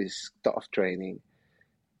gym that is tough training,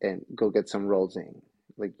 and go get some rolls in.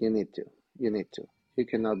 Like you need to. You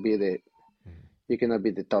cannot be the Mhm. you cannot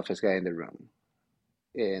be the toughest guy in the room.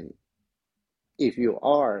 And if you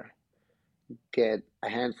are, get a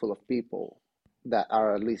handful of people that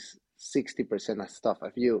are at least 60% as tough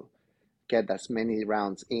as you. Get as many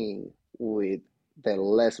rounds in with the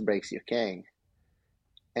less breaks you can,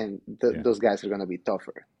 and Yeah. those guys are gonna be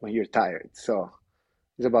tougher when you're tired. So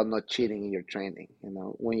it's about not cheating in your training.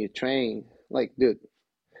 When you train, like, dude,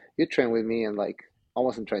 you train with me, and like, I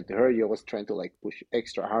wasn't trying to hurt you. I was trying to like push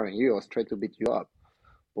extra hard on you. I was trying to beat you up.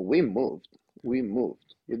 but we moved. We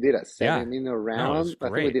moved. We did a Yeah. 7 minute No, it was round. I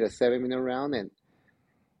think we great. did a 7 minute round, and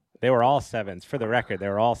They were all sevens. For the record, they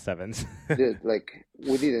were all sevens. dude, like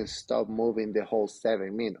we didn't stop moving the whole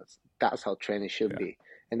 7 minutes. That's how training should Yeah. be.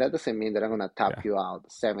 And that doesn't mean that I'm gonna tap Yeah. you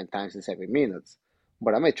out 7 times in 7 minutes.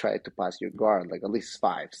 But I might try to pass your guard like at least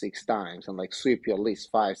 5, 6 times and like sweep you at least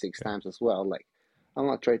 5, 6 times as well. Like I'm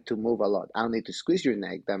not trying to move a lot. I don't need to squeeze your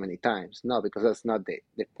neck that many times. No, because that's not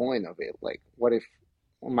the point of it. Like what if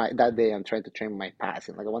that day I'm trying to train my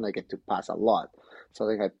passing? Like I want to get to pass a lot. So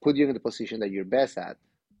like I put you in the position that you're best at,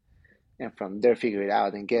 and from there figure it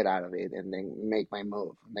out and get out of it and then make my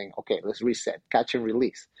move and then okay, let's reset, catch and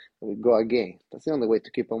release, and we go again. That's the only way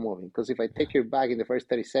to keep on moving, because if I Yeah. take your back in the first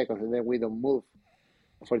 30 seconds and then we don't move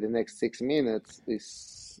for the next 6 minutes,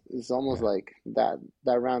 it's almost Yeah. like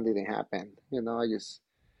that round didn't happen. I just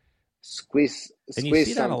squeeze And you see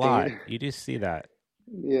squeeze that a lot. something. You do see that.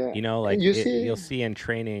 Yeah, and Like you you'll see. see in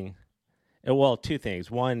training. Well, two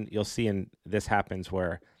things. One, you'll see in this happens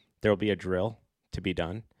where there will be a drill to be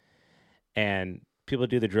done, and people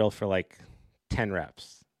do the drill for like 10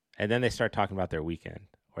 reps, and then they start talking about their weekend,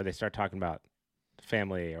 or they start talking about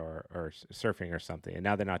family or surfing or something, and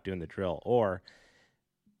now they're not doing the drill. Or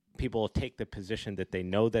people will take the position that they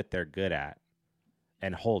know that they're good at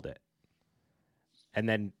and hold it, and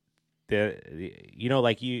then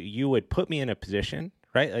like you would put me in a position,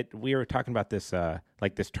 right? Like we were talking about this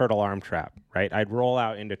like this turtle arm trap, right? I'd roll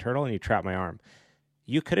out into turtle and you trap my arm.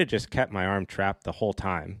 You could have just kept my arm trapped the whole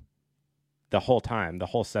time, the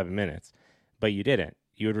whole 7 minutes, but you didn't.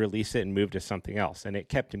 You would release it and move to something else, and it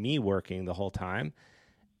kept me working the whole time,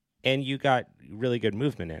 and you got really good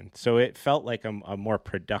movement in. So it felt like a more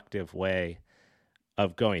productive way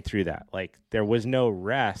of going through that. Like there was no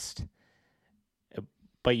rest,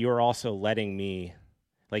 but you were also letting me,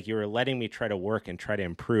 like you were letting me try to work and try to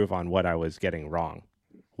improve on what I was getting wrong,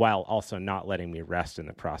 while also not letting me rest in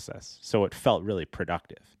the process. So it felt really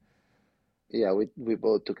productive. Yeah, we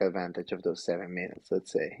both took advantage of those 7 minutes,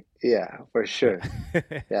 let's say. Yeah, for Yeah. sure.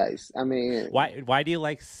 Yeah, I mean, Why do you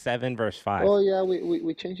like 7 versus 5? oh yeah,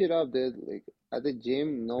 we changed it up, dude. Like at the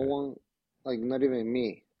gym, no Yeah. one, like not even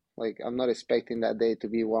me. Like I'm not expecting that day to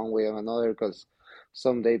be one way or another, because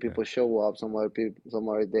some day Yeah. people show up, some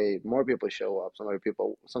other day more people show up, some other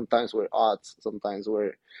people. Sometimes we're odds, sometimes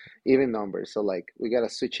we're even numbers. So like we gotta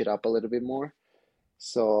switch it up a little bit more.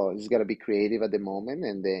 So just gotta be creative at the moment,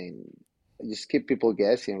 and then just keep people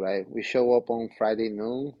guessing, right? We show up on Friday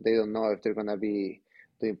noon. They don't know if they're gonna be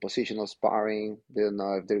doing positional sparring. They don't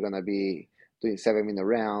know if they're gonna be doing 7 minute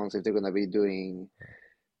rounds, if they're gonna be doing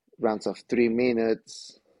rounds of 3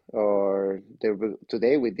 minutes, or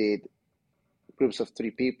today we did groups of 3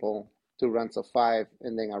 people, 2 rounds of five,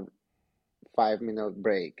 and then a 5 minute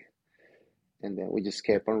break. And then we just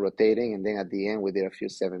Yeah. kept on rotating, and then at the end we did a few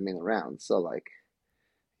 7 minute rounds. So like,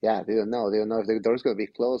 yeah, they don't know. They don't know if the door's gonna be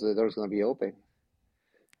closed or the door's gonna be open.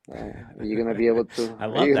 Right? You're gonna be able to. I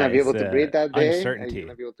Are you love gonna that. be It's able to the breathe that day? Are you uncertainty.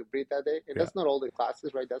 gonna be able to breathe that day? And Yeah. that's not all the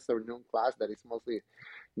classes, right? That's our noon class. That is mostly,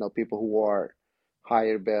 people who are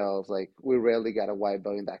higher belts. Like we rarely got a white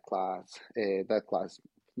belt in that class. That class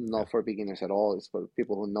Yeah. not for beginners at all. It's for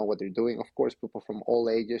people who know what they're doing. Of course, people from all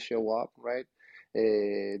ages show up, right?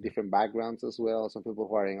 Yeah. Different backgrounds as well. Some people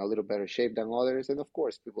who are in a little better shape than others, and of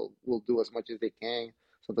course, people will do as much as they can.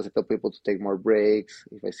 Sometimes I tell people to take more breaks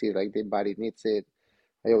if I see like their body needs it.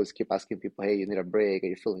 I always keep asking people, hey, you need a break? Are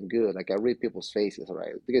you feeling good? Like I read people's faces,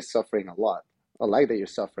 right? They're suffering a lot. I like that you're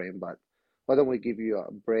suffering, but why don't we give you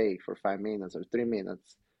a break for 5 minutes or 3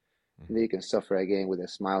 minutes, and then you can suffer again with a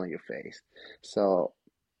smile on your face. So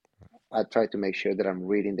I try to make sure that I'm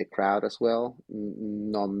reading the crowd as well,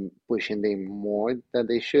 not pushing them more than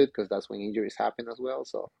they should, because that's when injuries happen as well.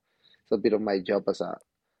 So it's a bit of my job as a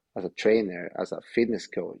trainer, as a fitness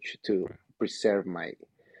coach, to Right. preserve my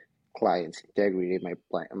client's integrity,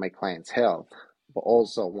 my client's health, but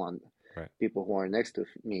also want Right. people who are next to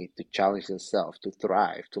me to challenge themselves, to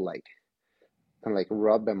thrive, to like kind of like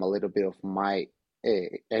rub them a little bit of my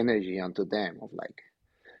energy onto them, of like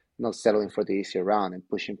not settling for the easy round and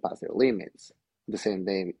pushing past their limits.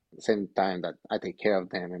 Same time that I take care of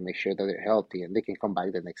them and make sure that they're healthy and they can come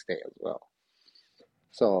back the next day as well.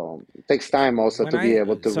 So it takes time also When to be I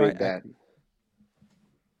able to so read that.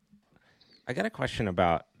 I got a question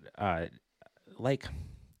about uh like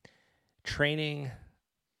training,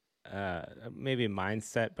 maybe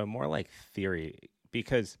mindset, but more like theory.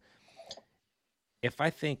 Because if I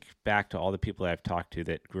think back to all the people I've talked to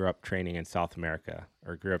that grew up training in South America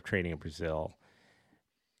or grew up training in Brazil,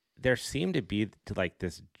 there seemed to be like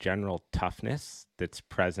this general toughness that's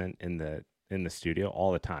present in the studio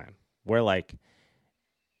all the time. Where like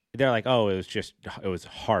they're like, oh, it was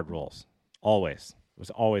hard rolls. Always. It was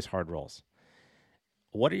always hard rolls.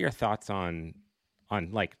 What are your thoughts on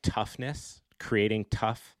like toughness, creating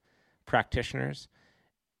tough practitioners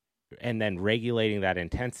and then regulating that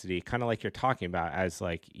intensity, kind of like you're talking about, as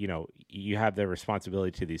like, you know, you have the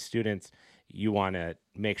responsibility to these students. You want to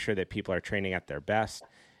make sure that people are training at their best.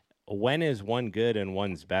 When is one good and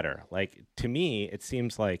one's better? Like, to me, it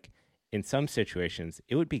seems like in some situations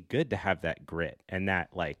it would be good to have that grit and that,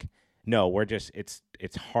 like, no, we're just, it's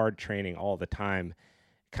hard training all the time,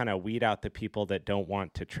 kind of weed out the people that don't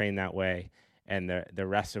want to train that way, and the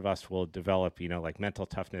rest of us will develop, you know, like mental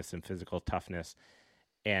toughness and physical toughness,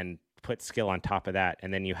 and put skill on top of that.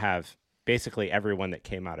 And then you have basically everyone that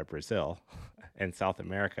came out of Brazil and South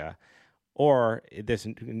America, or this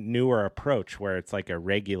newer approach where it's like a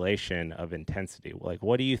regulation of intensity. Like,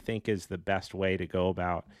 what do you think is the best way to go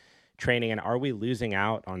about training? And are we losing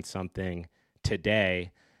out on something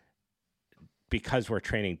today because we're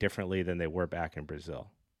training differently than they were back in Brazil?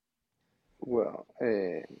 Well,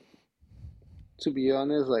 to be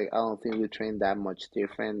honest, like I don't think we train that much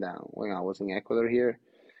different than when I was in Ecuador here.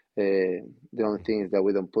 The only thing is that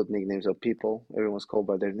we don't put nicknames of people. Everyone's called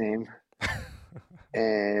by their name,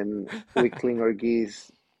 and we clean our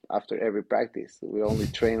gis after every practice. We only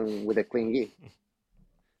train with a clean gi.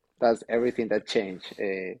 That's everything that changed.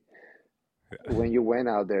 When you went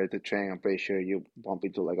out there to train, I'm pretty sure you bump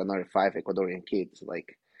into like another five Ecuadorian kids.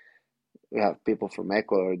 Like we have people from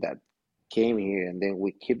Ecuador that came here, and then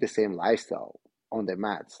we keep the same lifestyle on the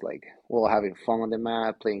mats. Like we're all having fun on the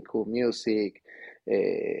mat, playing cool music,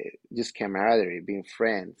 just camaraderie, being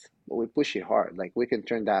friends. But we push it hard. Like we can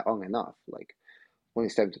turn that on and off. Like when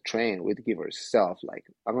it's time to train, we give ourselves like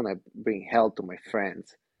I'm gonna bring health to my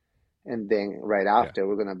friends, and then right Yeah. after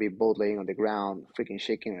we're gonna be both laying on the ground, freaking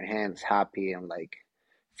shaking our hands, happy and like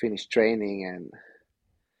finish training and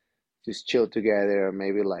just chill together. Or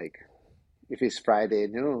maybe like if it's Friday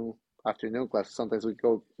noon afternoon class, sometimes we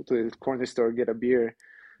go to the corner store, get a beer,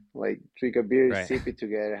 like drink a beer, Right. sip it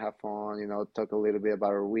together, have fun, you know, talk a little bit about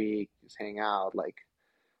our week, just hang out. Like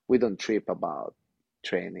we don't trip about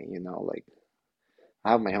training, you know, like I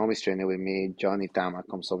have my homies training with me. Johnny Tama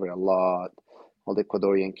comes over a lot. All the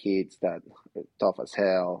Ecuadorian kids that are tough as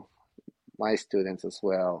hell. My students as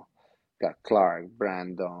well. Got Clark,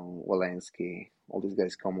 Brandon, Walensky. All these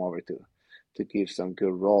guys come over to give some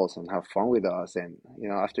good rolls and have fun with us. And you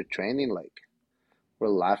know, after training, like we're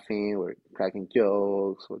laughing, we're cracking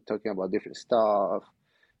jokes, we're talking about different stuff.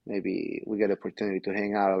 Maybe we get the opportunity to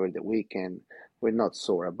hang out over the weekend. We're not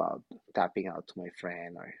sore about tapping out to my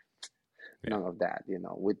friend or Yeah. none of that. You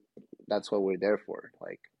know, that's what we're there for.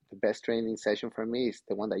 Like the best training session for me is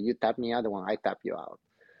the one that you tap me out, the one I tap you out.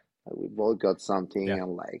 Like, we both got something, Yeah.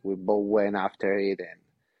 and like we both went after it,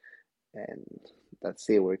 and that's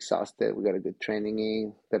it. We're exhausted. We got a good training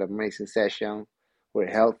in, got an amazing session. We're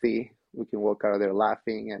healthy. We can walk out of there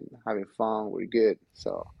laughing and having fun. We're good.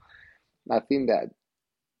 So I think that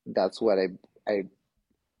that's what I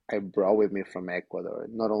I brought with me from Ecuador.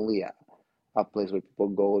 Not only a place where people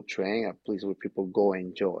go train, a place where people go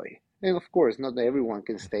enjoy. And of course, not everyone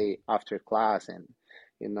can stay after class and,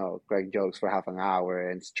 you know, crack jokes for half an hour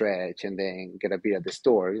and stretch and then get a beer at the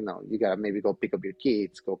store. You know, you gotta maybe go pick up your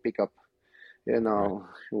kids, go pick up, you Right. know,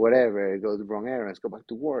 whatever, go to wrong errands, go back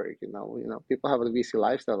to work. You know, people have a busy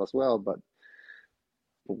lifestyle as well, but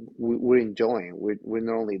we're enjoying. We're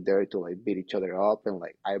not only there to like beat each other up and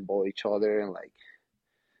like eyeball each other and like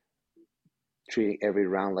treating every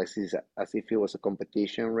round like as if it was a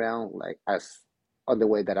competition round, like as on the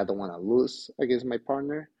way that I don't want to lose against my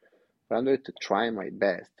partner, but I'm there to try my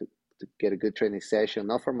best to get a good training session,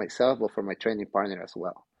 not for myself, but for my training partner as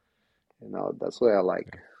well. You know, that's why I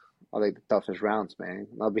like the toughest rounds, man.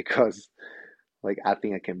 Not because like I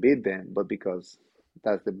think I can beat them, but because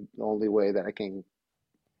that's the only way that I can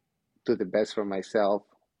do the best for myself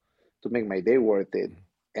to make my day worth it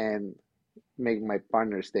and make my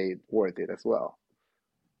partner's day worth it as well.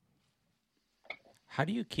 How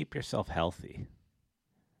do you keep yourself healthy?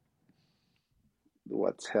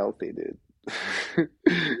 What's healthy, dude?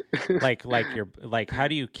 Like your like how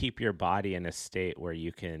do you keep your body in a state where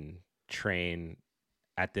you can train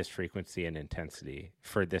at this frequency and intensity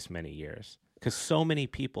for this many years? Because so many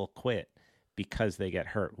people quit because they get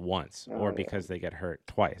hurt once or Yeah. because they get hurt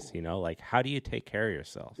twice, you know? Like, how do you take care of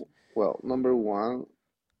yourself? Well, number one,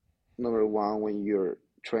 when you're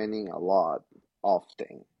training a lot,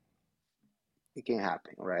 often, it can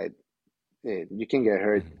happen, right? You can get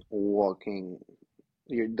hurt Mhm. walking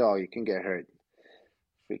your dog. You can get hurt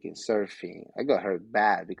freaking surfing. I got hurt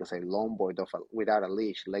bad because I longboard without a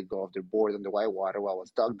leash, let go of the board on the white water while I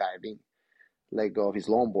was dog diving. let go of his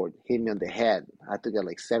longboard, hit me on the head. I had to get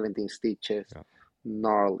like 17 stitches. Yeah.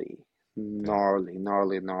 Gnarly, Yeah.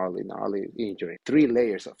 gnarly injury. 3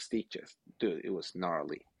 layers of stitches. Dude, it was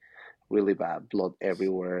gnarly. Really bad. Blood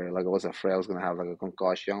everywhere. Like I was afraid I was gonna have like a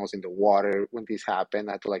concussion. I was in the water when this happened.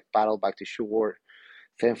 I had to like paddle back to shore.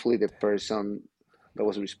 Thankfully, the person that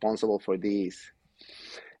was responsible for this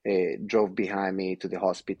drove behind me to the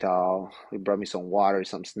hospital. He brought me some water,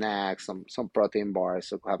 some snacks, some protein bars,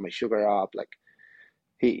 so I could have my sugar up. Like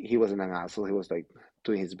he wasn't an asshole. He was like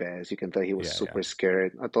doing his best. You can tell he was Yeah. Yeah. super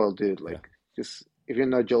scared. I told dude Yeah. like just if you're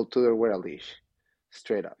not Joe Tudor, wear a leash,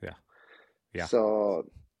 straight up. Yeah. Yeah. So,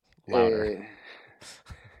 Louder. uh,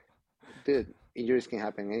 dude, injuries can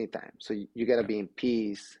happen anytime. So you gotta Yeah. be in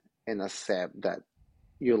peace and accept that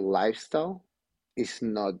your lifestyle is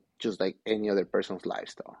not just like any other person's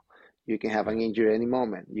lifestyle. You can have Yeah. an injury any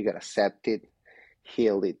moment. You gotta accept it,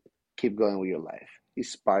 heal it, keep going with your life.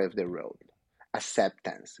 It's part of the road.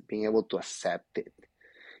 Acceptance, being able to accept it.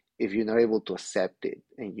 If you're not able to accept it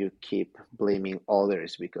and you keep blaming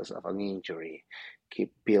others because of an injury,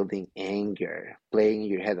 keep building anger, playing in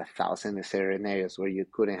your head 1,000 scenarios where you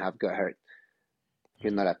couldn't have got hurt,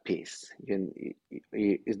 you're not at peace.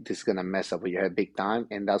 This is gonna mess up with your head big time,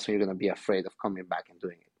 and that's when you're gonna be afraid of coming back and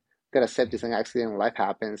doing it. You gotta accept it's an accident. Life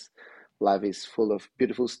happens. Life is full of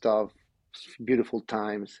beautiful stuff, beautiful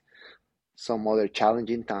times, some other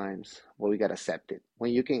challenging times, but we gotta accept it.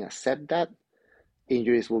 When you can accept that,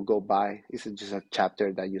 injuries will go by. It's just a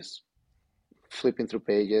chapter that you're flipping through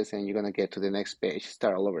pages, and you're gonna get to the next page,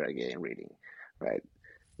 start all over again reading, right?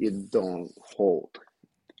 You don't hold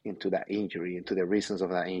into that injury, into the reasons of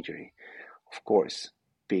that injury. Of course,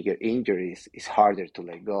 bigger injuries is harder to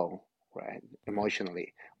let go, right?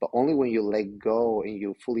 Emotionally. But only when you let go and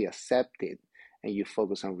you fully accept it and you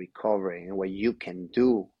focus on recovering and what you can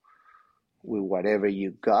do with whatever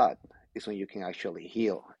you got is when you can actually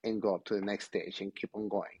heal and go up to the next stage and keep on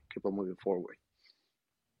going, keep on moving forward.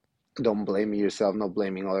 Don't blame yourself, not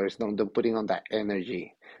blaming others, don't putting on that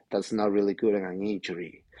energy that's not really good in an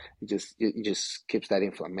injury. It just keeps that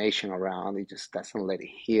inflammation around. It just doesn't let it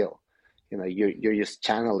heal. You're just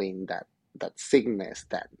channeling that sickness,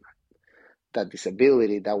 that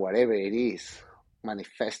disability, that whatever it is,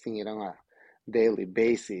 manifesting it on a daily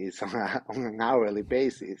basis, on an hourly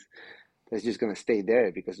basis. That's just gonna stay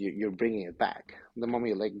there because you're bringing it back. The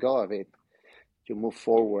moment you let go of it, you move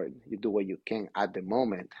forward. You do what you can at the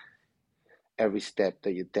moment. Every step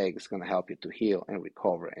that you take is going to help you to heal and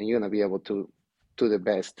recover, and you're going to be able to do the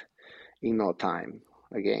best in no time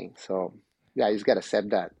again. So yeah, you just got to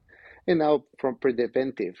accept that. And now from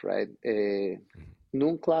preventive, right?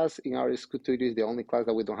 Noon class in our school tutor is the only class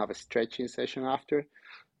that we don't have a stretching session after.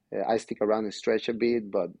 I stick around and stretch a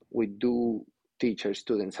bit, but we do teach our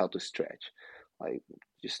students how to stretch. Like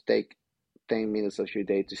just take 10 minutes of your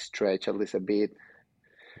day to stretch at least a bit,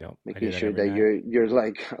 Yep. I do making that sure every that night. you're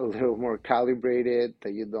like a little more calibrated,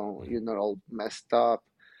 that you're not all messed up.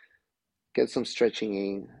 Get some stretching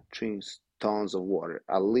in, drink tons of water,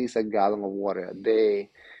 at least a gallon of water a day.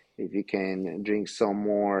 If you can drink some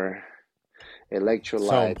more So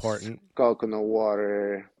electrolytes, important. coconut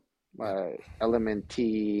water, Yeah. element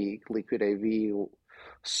tea, liquid IV,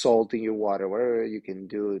 salt in your water, whatever you can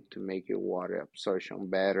do to make your water absorption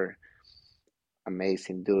better.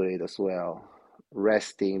 Amazing, do it as well.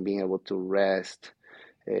 Resting, being able to rest.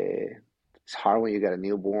 It's hard when you got a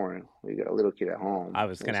newborn, when you got a little kid at home. I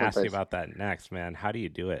was going to ask you Sometimes about that next, man. How do you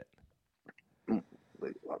do it? mm,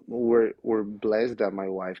 we're blessed that my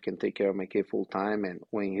wife can take care of my kid full time. And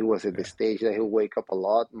when he was at the Yeah. stage that he'll wake up a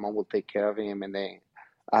lot, mom will take care of him, and then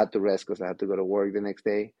I had to rest because I had to go to work the next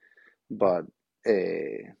day. Yeah. But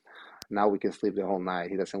now we can sleep the whole night.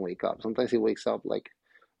 He doesn't wake up. Sometimes he wakes up like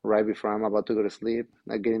right before I'm about to go to sleep.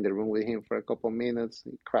 I get in the room with him for a couple of minutes.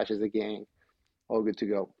 He crashes again. All good to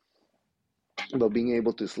go. But being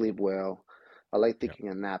able to sleep well, I like Yeah. taking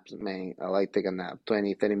a nap, man. I like taking a nap,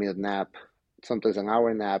 20, 30-minute nap, sometimes an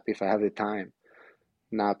hour nap if I have the time.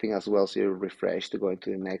 Napping as well, so you're refreshed to go into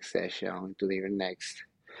the next session, into your next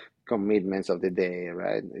commitments of the day,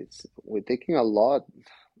 right? We're taking a lot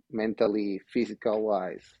mentally, physical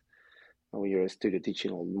wise. When you're a studio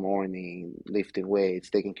teaching all morning, lifting weights,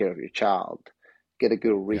 taking care of your child, get a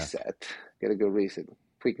good Yeah. reset. Get a good reset.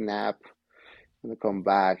 Quick nap, gonna come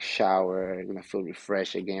back, shower, you're gonna feel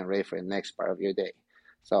refreshed again, ready for the next part of your day.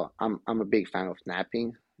 So I'm a big fan of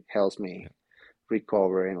napping. It helps Yeah. me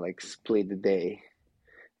recover and like split the day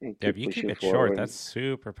and Yeah, if keep you keep pushing it short, forward. that's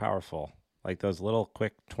super powerful. Like those little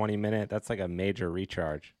quick 20-minute, that's like a major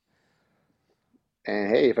recharge. And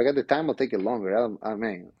hey, if I got the time, I'll take it longer.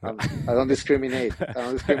 I don't discriminate. I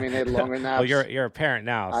don't discriminate longer Well, naps. you're a parent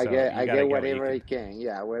now, so you I got to get get what you whatever I can. can.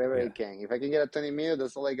 Yeah, whatever I Yeah. can. If I can get a 20 minutes,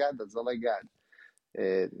 that's all I got. That's all I got.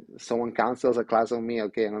 Uh, Someone cancels a class on me.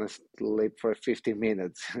 Okay, I'm gonna sleep for 15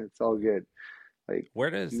 minutes. It's all good. Like,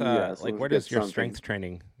 yeah, so let's Where get does your something. strength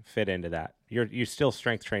training fit into that? You still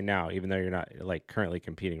strength train now, even though you're not like currently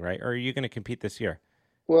competing, right? Or are you going to compete this year,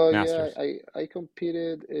 Well, yeah, Masters? I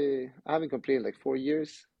competed. I haven't competed like 4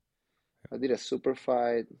 years. I did a super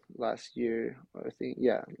fight last year. I think,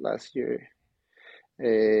 yeah, last year.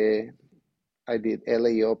 Uh, I did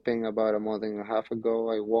LA Open about a month and a half ago.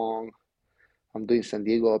 I won. I'm doing San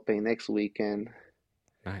Diego Open next weekend.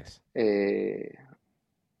 Nice. Uh,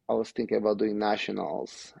 I was thinking about doing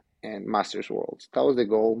nationals and Masters Worlds. That was the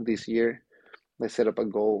goal this year. I set up a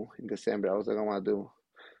goal in December. I was like, I want to do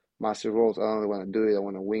Master Worlds. I don't really want to do it. I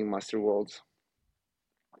want to win Master Worlds.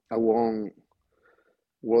 I won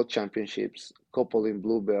World Championships, a couple in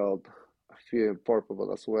blue belt, a few in purple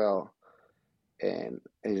belt as well, and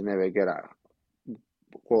I just never get a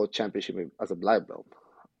World Championship as a black belt.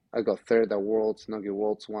 I got third at Worlds, not get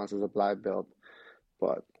Worlds once as a black belt,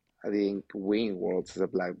 but I didn't win Worlds as a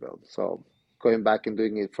black belt. So going back and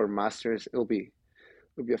doing it for Masters, it'll be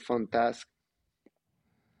a fun task.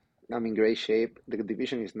 I'm in great shape. The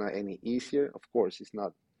division is not any easier. Of course, it's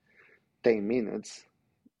not 10 minutes.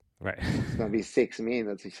 Right. It's going to be 6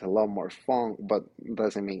 minutes. It's a lot more fun, but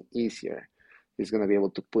doesn't mean easier. He's going to be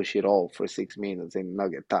able to push it all for 6 minutes and not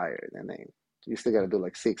get tired. And then you still got to do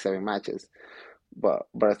like 6, 7 matches. But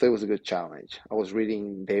I thought it was a good challenge. I was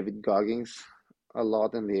reading David Goggins a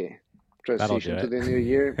lot in the That'll do transition to it. the new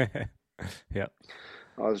year. Yep.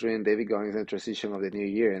 I was reading David Goggins in the transition of the new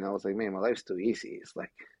year, and I was like, man, my life's too easy. It's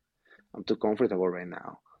like I'm too comfortable right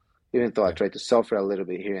now. Even though I Yeah. try to suffer a little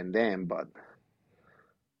bit here and then, but I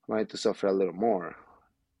wanted to suffer a little more.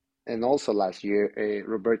 And also last year,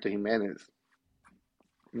 Roberto Jimenez,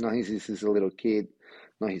 you know, he's a little kid,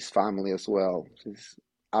 know his family as well. Since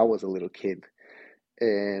I was a little kid,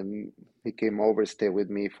 and he came over, stayed with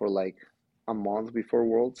me for like a month before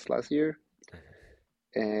Worlds last year,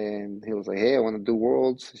 and he was like, "Hey, I want to do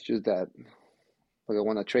Worlds. It's just that like I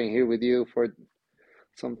want to train here with you for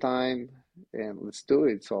some time, and let's do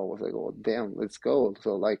it." So I was like, "Oh, damn, let's go."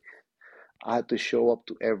 So like I had to show up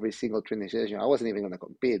to every single training session. I wasn't even gonna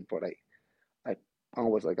compete, but I, I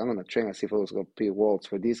was like, I'm gonna train as if I was gonna compete Worlds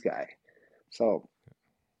for this guy. So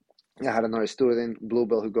I had another student, Blue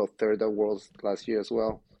Belt, who got third at Worlds last year as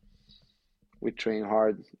well. We trained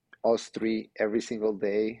hard, us three, every single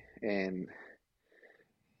day, and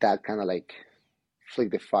that kind of like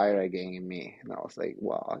flicked the fire again in me. And I was like,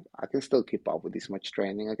 wow, I can still keep up with this much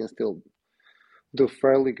training. I can still do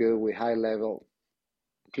fairly good with high level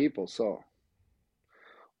people. So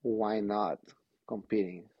why not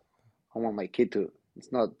competing? I want my kid to.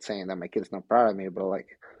 It's not saying that my kid's not proud of me, but like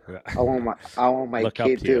Yeah. I want my Look up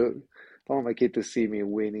kid to you. to I want my kid to see me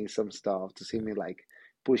winning some stuff, to see me like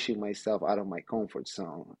pushing myself out of my comfort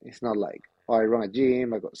zone. It's not like, oh, I run a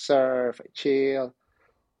gym, I go surf, I chill,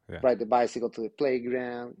 Yeah. ride the bicycle to the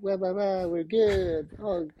playground. Well, blah, blah, we're good.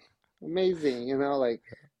 Oh, amazing. You know, like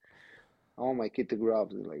I want my kid to grow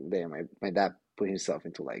up and like, damn, my dad put himself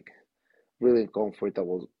into like really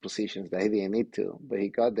comfortable positions that he didn't need to, but he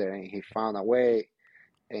got there and he found a way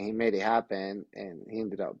and he made it happen and he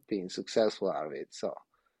ended up being successful out of it. So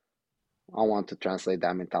I want to translate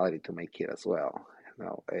that mentality to my kid as well. You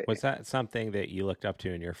know, Was that something that you looked up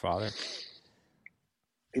to in your father?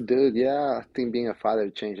 dude, yeah, I think being a father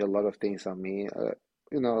changed a lot of things on me.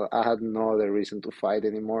 You know, I had no other reason to fight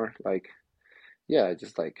anymore. Like, yeah,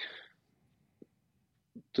 just like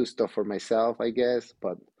do stuff for myself, I guess.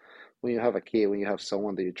 But when you have a kid, when you have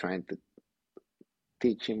someone that you're trying to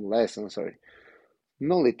teach him lessons, or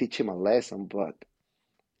not only teach him a lesson, but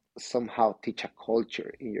somehow teach a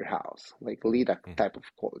culture in your house, like lead a Mhm. type of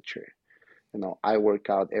culture. You know, I work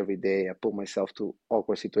out every day. I put myself to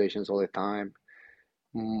awkward situations all the time.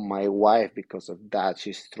 My wife, because of that,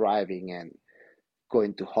 she's thriving and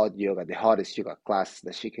going to hot yoga, the hottest yoga classes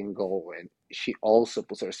that she can go. And she also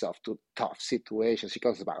puts herself to tough situations. She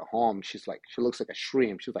comes back home. She's like, she looks like a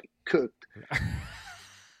shrimp. She's like cooked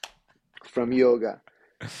from yoga.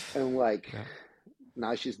 And like Yeah.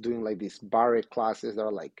 now she's doing like these barre classes that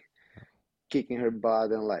are like kicking her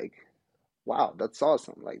butt and like, wow, that's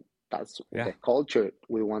awesome. Like that's Yeah. the culture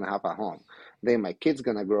we want to have at home. Then my kid's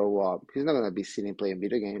gonna grow up. He's not gonna be sitting playing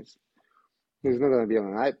video games. He's not gonna be on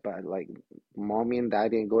an iPad. Like mommy and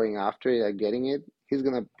daddy and going after it and getting it. He's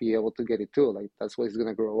gonna be able to get it too. Like that's what he's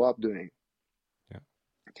gonna grow up doing. Yeah.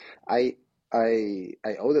 I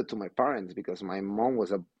I owe it to my parents because my mom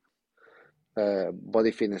was a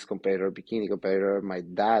body fitness competitor, bikini competitor. My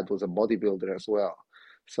dad was a bodybuilder as well.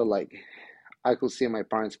 So like I could see my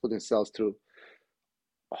parents put themselves through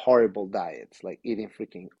horrible diets, like eating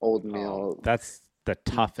freaking Oh, oatmeal, that's the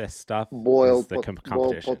toughest stuff is the boiled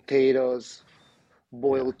competition. potatoes, Yeah.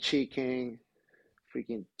 boiled chicken,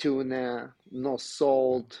 freaking tuna, no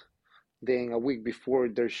salt. Then a week before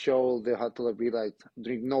their show, they had to be like,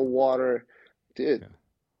 drink no water. Dude, Yeah.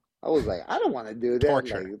 I was like, I don't want to do that.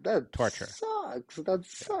 Torture. Like, that Torture. sucks. That Yeah.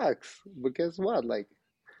 sucks. But guess what? Like,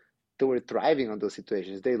 they were thriving on those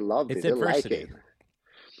situations. They loved It's it. They like adversity, it.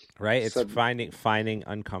 right? It's So, finding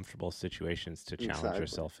uncomfortable situations to challenge exactly.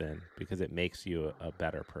 yourself in because it makes you a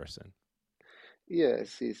better person.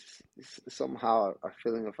 Yes, it's somehow a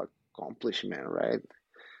feeling of accomplishment, right?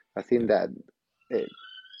 I think Yeah. that it,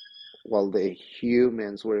 while the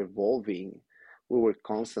humans were evolving, we were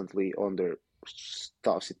constantly under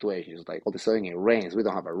tough situations. Like all of a sudden it rains, we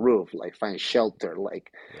don't have a roof. Like find shelter.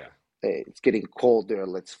 Like Yeah. it's getting colder.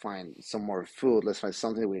 Let's find some more food. Let's find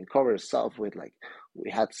something we can cover ourselves with. Like we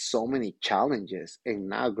had so many challenges, and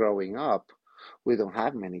now growing up, we don't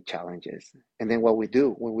have many challenges. And then what we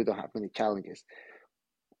do when we don't have many challenges?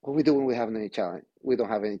 What we do when we have any challenge? We don't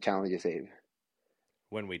have any challenges, Abe.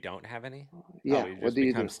 When we don't have any, oh, Yeah, you what just do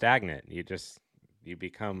you become do? stagnant. You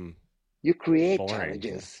become You create boring. Yeah.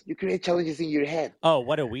 challenges. You create challenges in your head. Oh,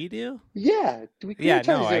 what do we do? Yeah, we Yeah, create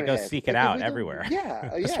no, challenges in I our go head. seek it And if out we don't, everywhere. yeah,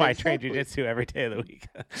 That's yeah, why I train exactly. jujitsu every day of the week.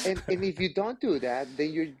 And if you don't do that,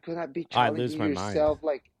 then you're gonna be I lose challenging my mind. yourself.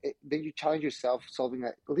 Like then you challenge yourself solving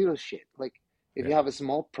a little shit. Like if you Yeah. have a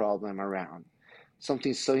small problem around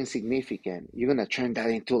something so insignificant, you're gonna turn that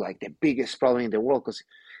into like the biggest problem in the world because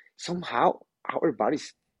somehow our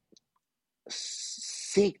bodies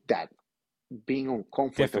seek that being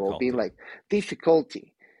uncomfortable, being Difficulty. like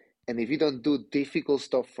difficulty. And if you don't do difficult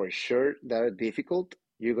stuff for sure that are difficult,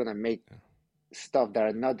 you're gonna make stuff that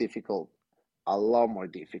are not difficult a lot more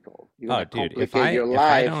difficult. You're Oh, gonna dude, complicate your if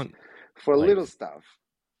I life don't for little like stuff.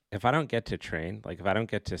 if I don't get to train, like if I don't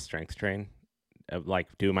get to strength train, like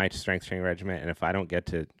do my strength training regimen, and if I don't get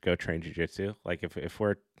to go train jujitsu, like if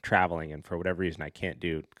we're traveling and for whatever reason I can't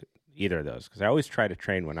do either of those, because I always try to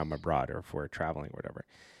train when I'm abroad or if we're traveling or whatever,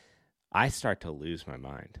 I start to lose my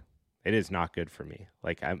mind. It is not good for me.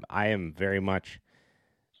 Like I am very much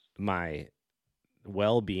my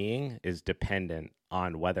well-being is dependent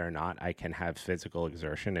on whether or not I can have physical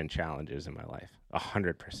exertion and challenges in my life.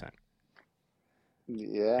 100%.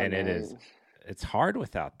 Yeah, And man. it's hard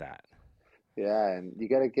without that. Yeah, and you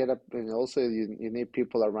gotta get up, and also you need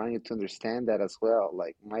people around you to understand that as well.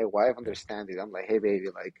 Like my wife Yeah. understands it. I'm like, hey, baby,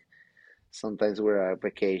 like sometimes we're at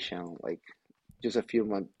vacation, like just a few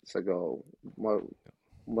months ago, more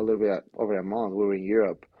a little bit over a month, we were in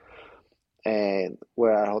Europe, and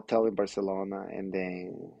we're at a hotel in Barcelona, and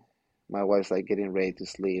then my wife's like getting ready to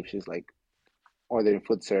sleep. She's like ordering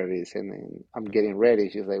food service, and then I'm getting ready.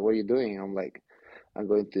 She's like, "What are you doing?" I'm like, "I'm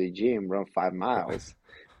going to the gym, run 5 miles."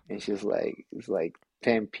 And she's like, "It's like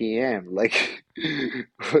 10 p.m. Like,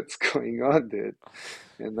 what's going on, dude?"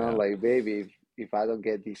 And I'm Yeah. like, "Baby, if I don't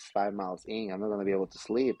get these 5 miles in, I'm not gonna be able to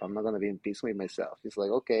sleep. I'm not gonna be in peace with myself." She's like,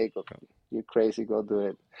 "Okay, go, you're crazy. Go do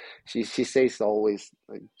it." She says always,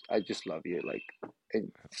 like, "I just love you." Like,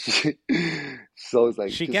 and so it's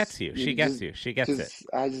like, She gets you. She you gets you. She gets it.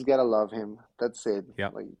 I just gotta love him. That's it.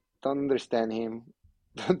 Yep. Like, don't understand him.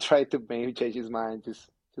 Don't try to make him change his mind. Just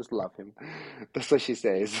love him. That's what she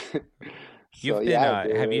says. So You've been yeah,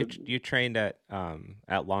 have dude. you trained at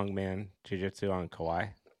Longman Jiu-Jitsu on Kauai?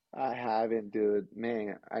 I haven't, dude.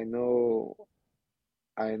 Man, I know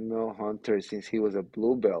Hunter since he was a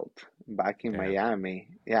blue belt back in Yeah. Miami.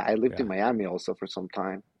 Yeah, I lived in Yeah. Miami also for some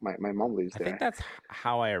time. My mom lives I think there. that's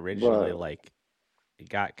how I originally But like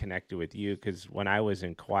got connected with you, because when I was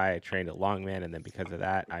in Kauai, I trained at Longman, and then because of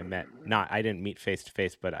that, I didn't meet face to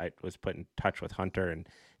face, but I was put in touch with Hunter and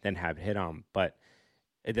then had hit on. But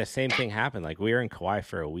the same thing happened. Like we were in Kauai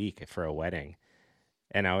for a week for a wedding,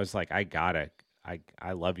 and I was like,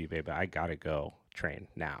 I love you, baby. I gotta go train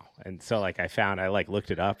now. And so like I like looked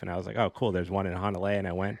it up, and I was like, oh, cool. There's one in Honolulu, and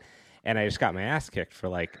I went, and I just got my ass kicked for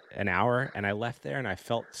like an hour, and I left there, and I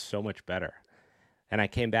felt so much better. And I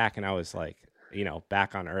came back, and I was like,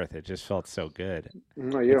 back on earth. It just felt so good.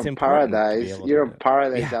 no, you're It's in important to be paradise. able to You're do in it.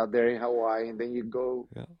 paradise Yeah, out there in Hawaii, and then you go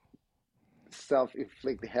yeah,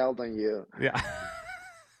 self-inflict hell on you, yeah,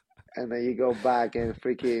 and then you go back and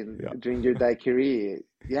freaking yeah. drink your daiquiri.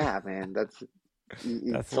 Yeah, man, it's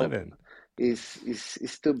That's so living.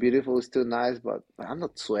 it's too beautiful, it's too nice, but I'm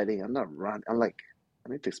not sweating, I'm not running. I'm like, I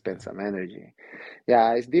need to expend Yeah, some energy.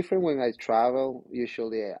 Yeah, it's different when I travel.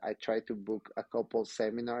 Usually I try to book a couple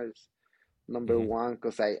seminars number Hmm. one,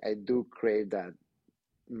 because I do crave that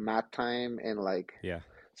mat time and like Yeah.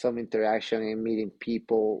 some interaction and meeting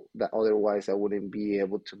people that otherwise I wouldn't be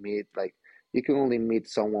able to meet. Like you can only meet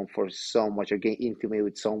someone for so much or get intimate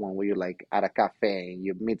with someone where you're like at a cafe and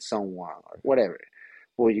you meet someone or whatever.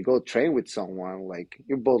 Or you go train with someone, like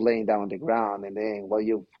you're both laying down on the ground and then while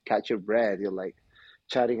you catch your breath, you're like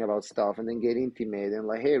chatting about stuff and then get intimate and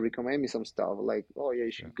like, hey, recommend me some stuff. Like, oh yeah,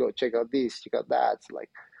 you Yeah. should go check out this, check out that. So like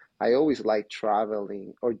I always like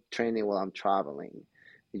traveling or training while I'm traveling.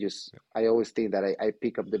 I always think that I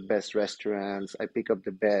pick up the best restaurants, I pick up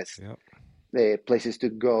the best Yeah. places to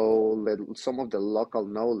go, some of the local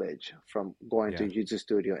knowledge from going to Yeah. a jiu-jitsu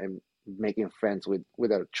studio and making friends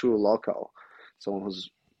with a true local, someone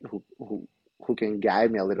who can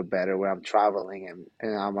guide me a little better when I'm traveling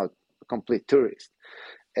and I'm a complete tourist.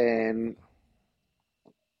 And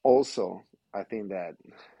also, I think that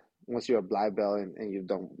once you're a black belt and you've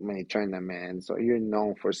done many tournaments or you're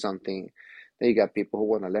known for something, then you got people who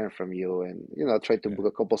want to learn from you and try to Yeah. book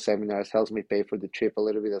a couple seminars, helps me pay for the trip a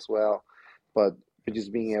little bit as well. But Yeah.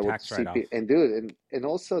 just being It's able to tax see write off. people and do it and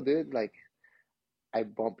also dude, like I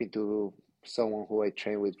bump into someone who I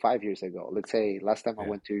trained with 5 years ago. Let's say last time I Yeah.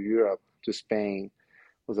 went to Europe to Spain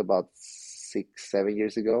was about 6, 7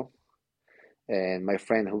 years ago. And my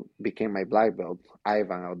friend who became my black belt,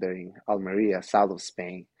 Ivan, out there in Almeria, south of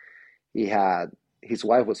Spain, he had his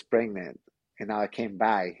wife was pregnant, and now I came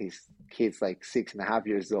back. His kid's like 6.5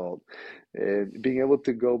 years old, and being able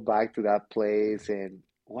to go back to that place and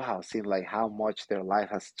wow, seeing like how much their life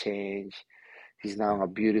has changed. He's now Yeah. in a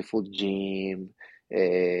beautiful gym.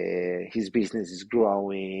 His business is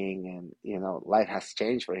growing, and life has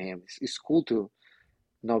changed for him. It's cool to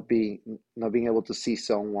not being not being able to see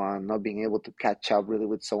someone, not being able to catch up really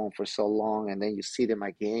with someone for so long, and then you see them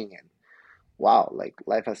again, and wow, like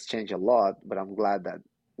life has changed a lot, but I'm glad that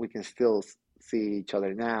we can still see each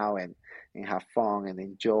other now and have fun and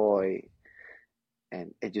enjoy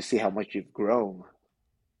and just see how much you've grown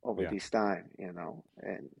over Yeah. this time.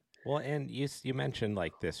 And Well, and you mentioned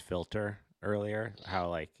like this filter earlier, how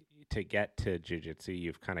like to get to jujitsu,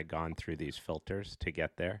 you've kind of gone through these filters to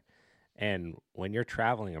get there. And when you're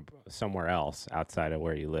traveling somewhere else outside of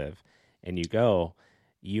where you live and you go,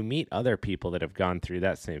 you meet other people that have gone through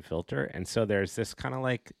that same filter. And so there's this kind of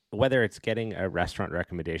like, whether it's getting a restaurant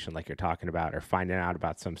recommendation like you're talking about, or finding out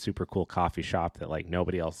about some super cool coffee shop that like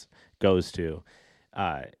nobody else goes to,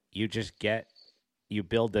 uh, you just get, you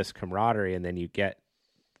build this camaraderie, and then you get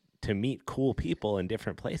to meet cool people in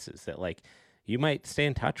different places that like you might stay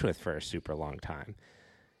in touch with for a super long time.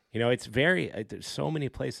 It's very there's so many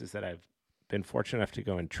places that I've been fortunate enough to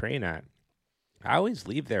go and train at. I always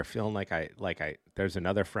leave there feeling like I there's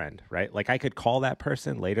another friend, right? Like I could call that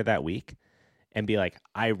person later that week and be like,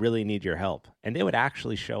 I really need your help. And they would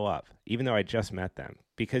actually show up, even though I just met them.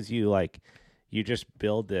 Because you just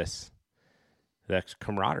build this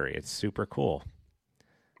camaraderie. It's super cool.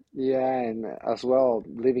 yeah, and as well,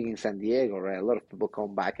 living in San Diego, right? A lot of people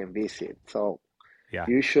come back and visit. So Yeah.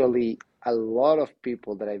 usually, a lot of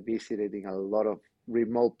people that I visited in a lot of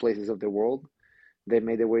remote places of the world, they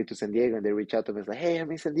made their way to San Diego and they reach out to me. It's like, hey,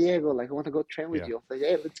 I'm in San Diego. Like, I want to go train with Yeah. you. I'm like,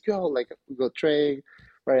 hey, let's go. Like, we go train.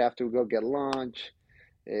 Right after we go get lunch.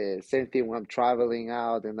 Same thing when I'm traveling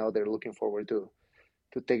out. They're looking forward to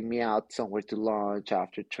take me out somewhere to lunch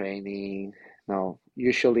after training. No,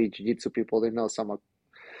 usually jiu-jitsu people they know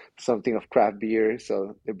something of craft beer,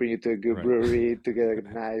 so they bring you to a good Right. brewery to get a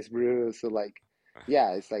nice brew. So like,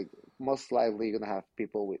 yeah, it's like most likely you're gonna have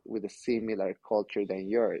people with a similar culture than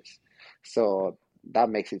yours. So that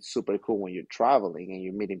makes it super cool when you're traveling and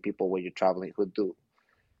you're meeting people when you're traveling who do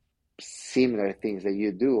similar things that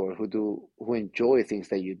you do or who enjoy things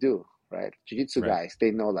that you do, right? Jiu-jitsu Right. guys,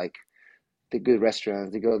 they know like the good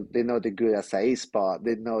restaurants, they know the good acai spot,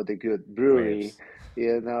 they know the good brewery.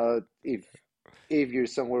 Waves. If you're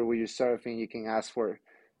somewhere where you're surfing, you can ask for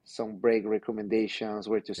some break recommendations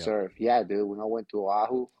where to Yep. surf. Yeah, dude, when I went to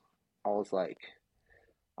Oahu, I was like,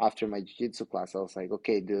 after my jiu-jitsu class, I was like,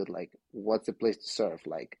 okay, dude, like, what's the place to surf?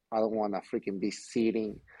 Like, I don't want to freaking be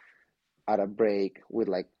sitting at a break with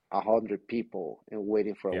like 100 people and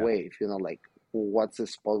waiting for a Yeah. wave. Like, what's the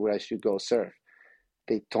spot where I should go surf?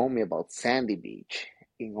 They told me about Sandy Beach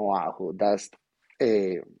in Oahu. That's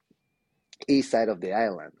uh, east side of the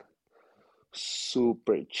island.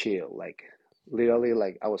 Super chill. Like literally,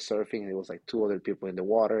 like I was surfing and it was like two other people in the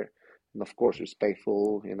water, and of course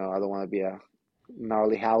respectful. I don't want to be a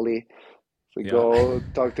gnarly howly. So Yeah. go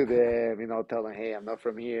talk to them. Tell them, hey, I'm not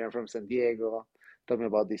from here. I'm from San Diego. Tell me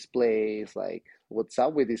about this place. Like, what's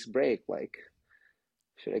up with this break? Like,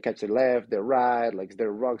 Should I catch the left, the right? Like, is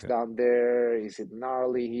there rocks Yeah. down there? Is it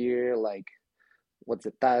gnarly here? Like, what's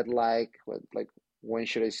the tide like? What, like, when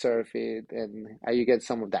should I surf it? And you get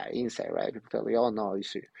some of that insight, right? People tell you, oh no, you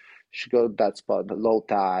should go to that spot, the low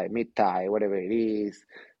tide, mid tide, whatever it is,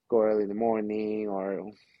 go early in the morning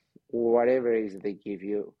or whatever it is that they give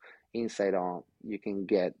you insight on. You can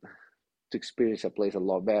get to experience a place a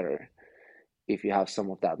lot better if you have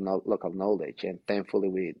some of that local knowledge. And thankfully,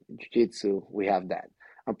 with Jiu-Jitsu, we have that.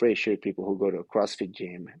 I'm pretty sure people who go to a CrossFit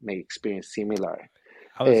gym may experience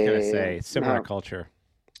I was gonna say similar now culture.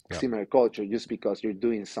 Yep. similar culture just because you're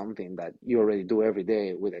doing something that you already do every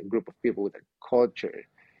day with a group of people with a culture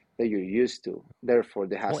that you're used to. Therefore,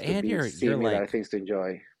 there Well, has to and be you're similar like, things to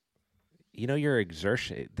enjoy. your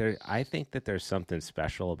exertion there. I think that there's something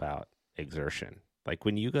special about exertion. Like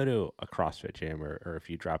when you go to a CrossFit gym or if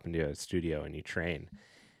you drop into a studio and you train,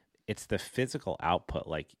 it's the physical output.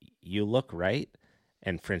 Like you look right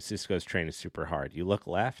and Francisco's training super hard. You look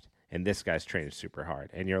left and this guy's training super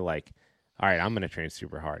hard. And you're like, all right, I'm going to train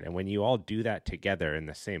super hard. And when you all do that together in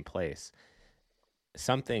the same place,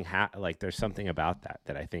 like there's something about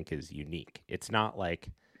that I think is unique. It's not like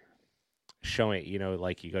showing,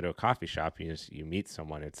 like you go to a coffee shop, you meet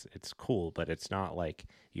someone, it's cool, but it's not like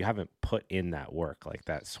you haven't put in that work, like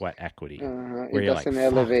that sweat equity where It you're like, doesn't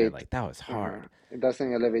fuck man, elevate. like that was hard. It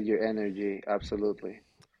doesn't elevate your energy. Absolutely.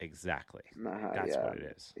 Exactly. That's Yeah, what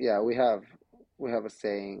it is. yeah. We have a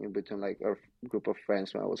saying in between like our group of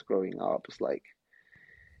friends when I was growing up. It's like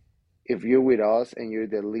if you're with us and you're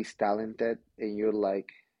the least talented and you're like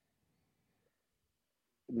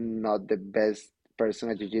not the best person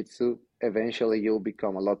at jiu-jitsu, eventually you'll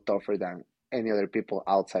become a lot tougher than any other people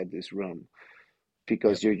outside this room Yep.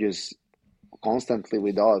 because you're just constantly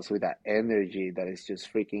with us with that energy that is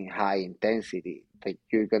just freaking high intensity. Like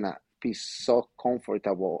you're gonna be so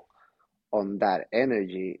comfortable on that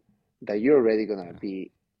energy that you're already gonna Yeah.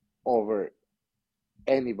 be over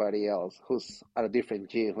anybody else who's at a different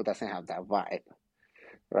gym who doesn't have that vibe,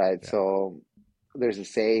 right? Yeah. So there's a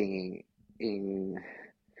saying in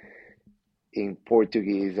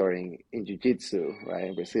Portuguese or in Jiu-Jitsu, right?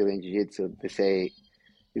 In Brazilian Jiu-Jitsu, they say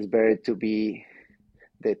it's better to be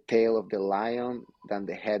the tail of the lion than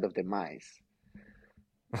the head of the mice.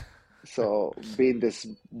 So being the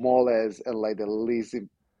smallest and like the least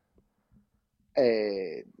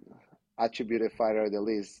uh, attributed fighter, the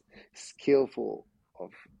least skillful of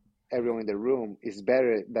everyone in the room is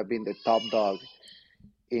better than being the top dog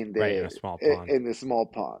in Right, in the a small pond. small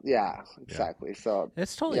pond. Yeah, Yeah. exactly. So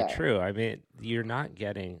It's totally yeah, true. I mean, you're not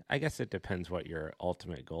getting, I guess it depends what your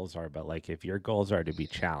ultimate goals are, but like if your goals are to be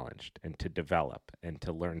challenged and to develop and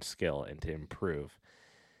to learn skill and to improve,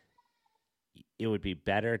 it would be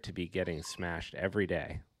better to be getting smashed every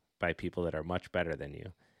day by people that are much better than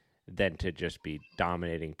you than to just be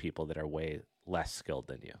dominating people that are way less skilled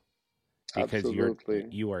than you, because absolutely.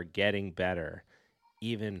 you are getting better.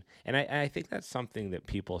 Even, and I think that's something that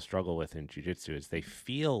people struggle with in jiu-jitsu is they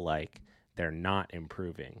feel like they're not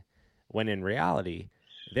improving when in reality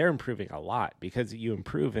they're improving a lot, because you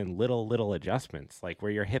improve in little adjustments, like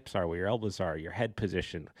where your hips are, where your elbows are, your head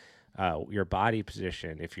position, your body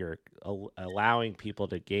position, if you're allowing people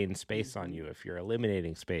to gain space on Mhm. you, if you're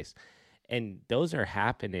eliminating space. And those are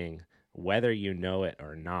happening whether you know it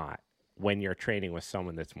or not when you're training with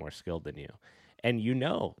someone that's more skilled than you. And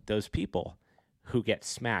those people who get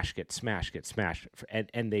smashed,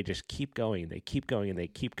 and they just keep going, they keep going, and they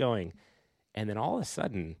keep going. And then all of a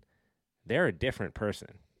sudden, they're a different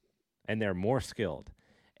person and they're more skilled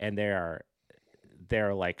and they're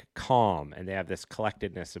like calm and they have this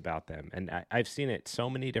collectedness about them. And I've seen it so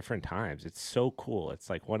many different times. It's so cool. It's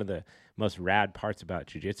like one of the most rad parts about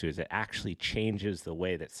jujitsu is it actually changes the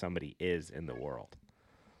way that somebody is in the world.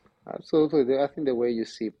 Absolutely. I think the way you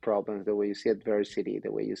see problems, the way you see adversity,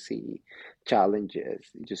 the way you see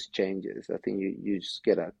challenges, it just changes. I think you just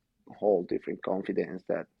get a whole different confidence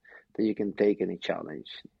that you can take any challenge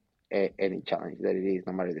that it is,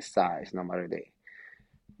 no matter the size, no matter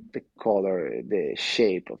the color, the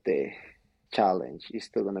shape of the challenge, you're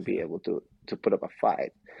still gonna be Yeah. able to put up a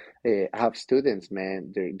fight. I have students,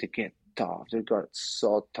 man, they get tough. They got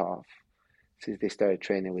so tough since they started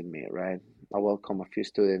training with me, right? I welcome a few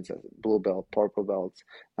students as blue belt, purple belts.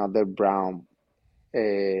 Now they're brown,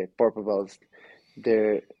 purple belts.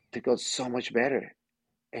 They got so much better,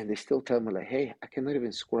 and they still tell me like, "Hey, I cannot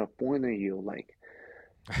even score a point on you. Like,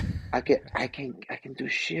 I can do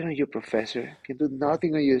shit on you, professor. I can do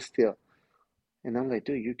nothing on you still." And I'm like,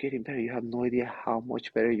 "Dude, you're getting better. You have no idea how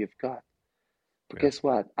much better you've got." But Yep. guess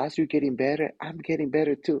what? As you're getting better, I'm getting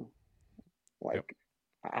better too. Yep. Like,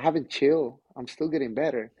 I haven't chilled. I'm still getting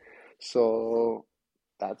better. So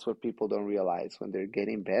that's what people don't realize when they're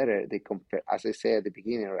getting better. They compare, as I said at the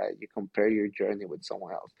beginning, right? You compare your journey with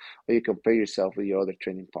someone else, or you compare yourself with your other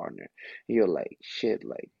training partner. And you're like, shit,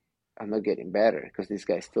 like I'm not getting better because this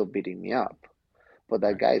guy's still beating me up. But that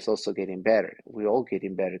Right. guy is also getting better. We're all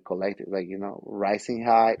getting better collectively. Like, rising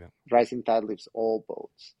high, Yeah. rising tide lifts all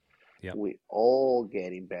boats. Yep. We all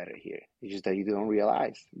getting better here. It's just that you don't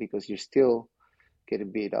realize because you're still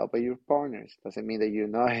getting beat up by your partners. Doesn't mean that you're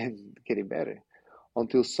not getting better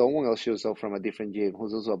until someone else shows up from a different gym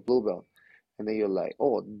who's also a blue belt. And then you're like,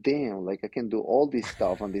 oh, damn, like I can do all this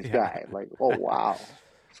stuff on this Yeah. guy. Like, oh, wow.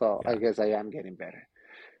 So I Yeah. guess I am getting better,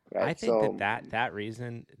 I right? think So, that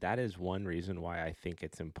reason, that is one reason why I think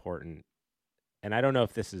it's important. And I don't know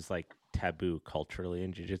if this is like taboo culturally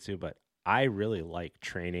in jiu-jitsu, but I really like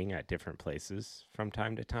training at different places from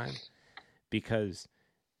time to time because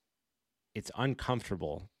it's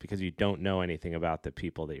uncomfortable because you don't know anything about the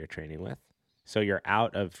people that you're training with. So you're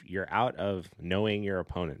out of knowing your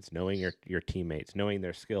opponents, knowing your teammates, knowing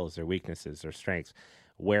their skills, their weaknesses, their strengths,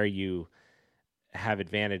 where you have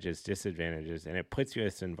advantages, disadvantages, and it puts you in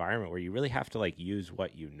this environment where you really have to like use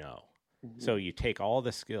what you know. So mhm. you take all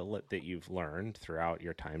the skill that you've learned throughout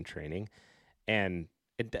your time training, and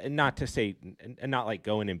not to say, and not like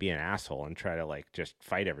go in and be an asshole and try to like just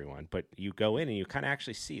fight everyone, but you go in and you kind of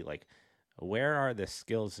actually see like where are the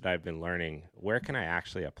skills that I've been learning, where can I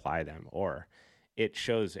actually apply them, or it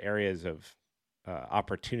shows areas of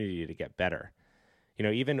opportunity to get better.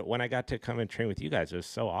 Even when I got to come and train with you guys, it was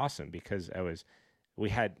so awesome because we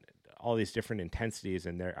had all these different intensities,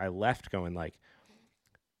 and there I left going like,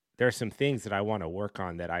 there are some things that I want to work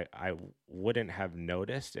on that I wouldn't have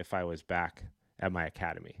noticed if I was back at my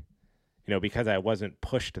academy, because I wasn't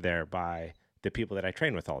pushed there by the people that I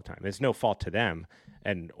train with all the time. It's no fault to them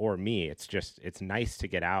or me. It's just, it's nice to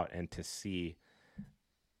get out and to see,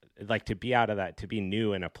 like to be out of that, to be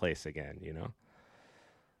new in a place again.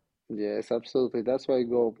 Yes, absolutely. That's why I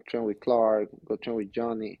go train with Clark, go train with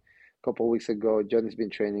Johnny. A couple of weeks ago, Johnny's been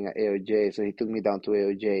training at AOJ, so he took me down to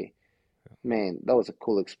AOJ. Man, that was a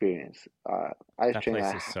cool experience. I've That trained place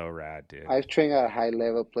at is so rad, dude. I've trained at high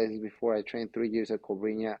level places before. I trained 3 years at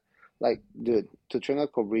Cobrinha. Like, Yeah. dude, to train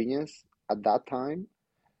at Cobrinhas at that time,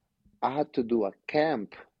 I had to do a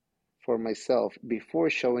camp for myself before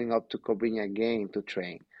showing up to Cobrinha again to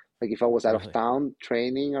train. Like, if I was out of Really? town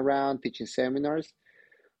training around, teaching seminars,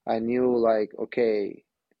 I knew, like, okay,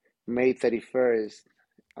 May 31st,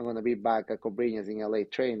 I'm gonna be back at Cobrinhas in LA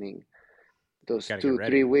training. Those Got to get two,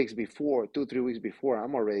 three ready. weeks before, 2, 3 weeks before,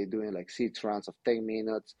 I'm already doing like 6 rounds of 10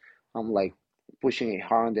 minutes. I'm Wow. like pushing it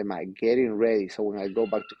hard on them, like getting ready. So when I go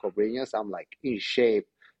back to Cobrinhas, I'm like in shape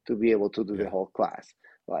to be able to do the Yeah. whole class.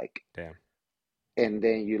 Like, Damn. and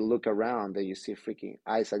then you look around and you see freaking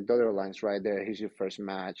Isaac Dotterlines right there. He's your first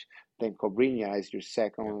match. Then Cobrinha is your Yeah.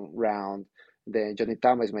 second round. Then Johnny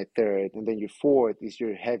Tama is my third. And then your fourth is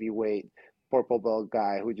your heavyweight purple belt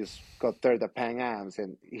guy who just got third at Pan Ams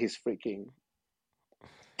and he's freaking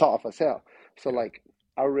tough as hell. So Yeah. like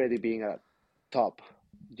already being at top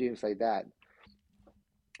gyms like that,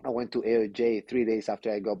 I went to AOJ 3 days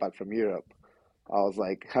after I got back from Europe. I was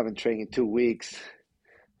like haven't trained in 2 weeks,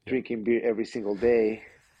 Yep. drinking beer every single day,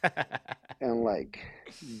 and like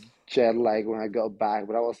jet lag when I got back.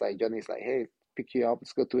 But I was like, Johnny's like, hey, pick you up,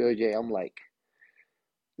 let's go to AOJ. I'm like,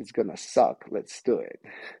 it's gonna suck. Let's do it.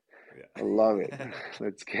 I love it. Yeah.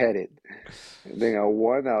 Let's get it. And then I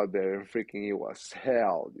went out there and freaking it was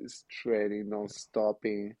hell. Just training, non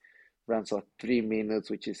stopping, rounds of 3 minutes,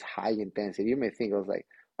 which is high intensity. You may think I was like,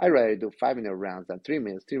 I'd rather do 5 minute rounds than 3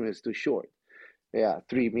 minutes. 3 minutes too short. Yeah,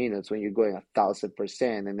 3 minutes when you're going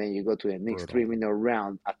 1,000%, and then you go to the next Brutal. 3 minute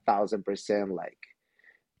round 1,000%, like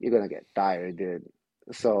you're gonna get tired, dude.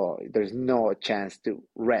 So there's no chance to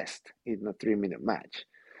rest in a 3 minute match.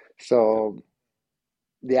 Yep. So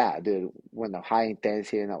yeah, dude, when the high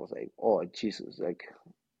intensity, and I was like, oh Jesus, like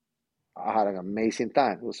I had an amazing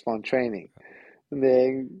time. It was fun training. And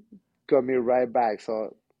then got me right back.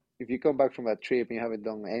 So if you come back from a trip and you haven't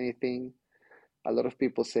done anything, a lot of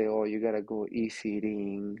people say, oh, you gotta go easy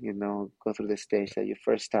eating, go through the stage that you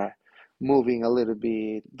first start moving a little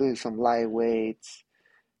bit, doing some light weights,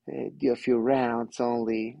 do a few rounds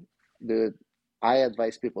only. Dude, I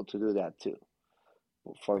advise people to do that too.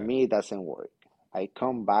 For Yeah. me, it doesn't work. I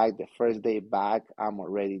come back the first day back, I'm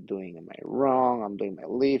already doing my run, I'm doing my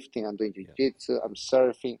lifting, I'm doing Yeah. jiu-jitsu, I'm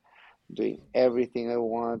surfing, doing everything I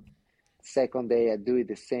want. Second day, I do it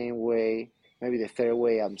the same way. Maybe the third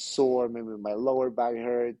way, I'm sore, maybe my lower back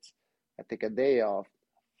hurts. I take a day off.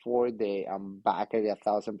 Fourth day, I'm back at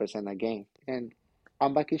 1,000% again. And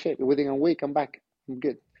I'm back in shape. Within a week, I'm back. I'm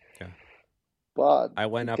good. Yeah. But I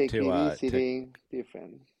went up taking it easy, to then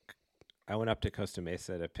different. I went up to Costa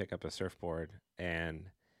Mesa to pick up a surfboard, and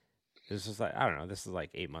this was like, I don't know, this is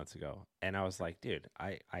like 8 months ago, and I was like, dude,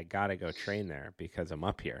 I gotta go train there because I'm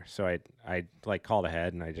up here. So I like called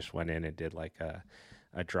ahead, and I just went in and did like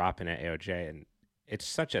a drop in at AOJ, and it's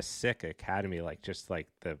such a sick academy, like just like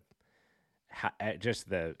just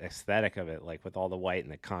the aesthetic of it, like with all the white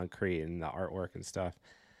and the concrete and the artwork and stuff.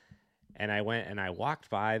 And I went and I walked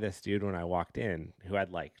by this dude when I walked in who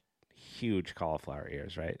had like huge cauliflower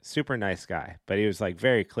ears, right? Super nice guy, but he was like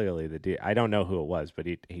very clearly the dude. I don't know who it was, but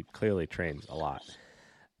he clearly trains a lot.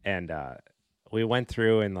 And we went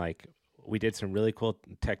through and like we did some really cool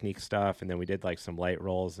technique stuff, and then we did like some light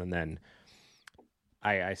rolls, and then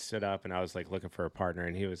I stood up and I was like looking for a partner,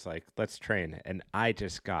 and he was like, "Let's train," and I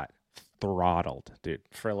just got throttled, dude,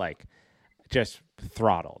 for like just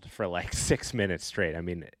throttled for like 6 minutes straight. I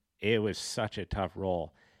mean, it was such a tough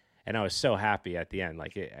roll, and I was so happy at the end.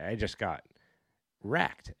 Like I just got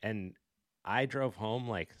wrecked, and I drove home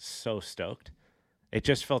like so stoked. It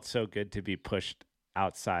just felt so good to be pushed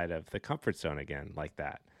outside of the comfort zone again, like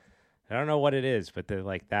that. I don't know what it is, but the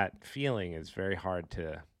like that feeling is very hard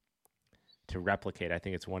to replicate. I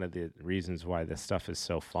think it's one of the reasons why this stuff is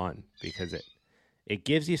so fun, because it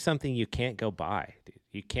gives you something you can't go buy, dude.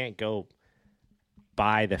 You can't go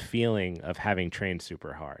buy the feeling of having trained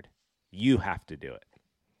super hard. You have to do it.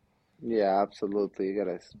 Yeah, absolutely. You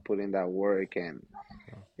gotta put in that work, and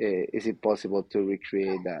is it possible to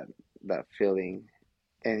recreate that feeling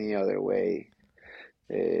any other way?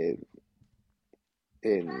 Uh,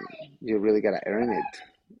 and you really gotta earn it.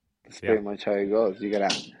 That's Yeah. pretty much how it goes. You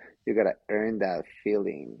gotta earn that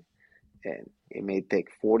feeling, and it may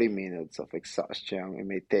take 40 minutes of exhaustion. It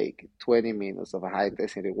may take 20 minutes of a high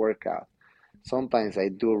intensity workout. Sometimes I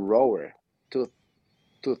do rower, two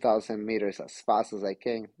 2,000 meters as fast as I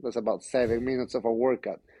can. That's about 7 minutes of a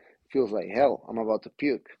workout. Feels like Yep. hell. I'm about to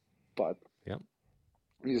puke, but Yep.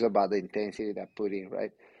 it's about the intensity that I put in,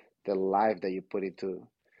 right? The life that you put into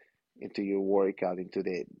your workout, into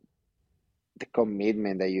the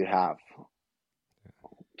commitment that you have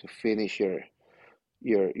to finish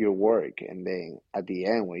your work, and then at the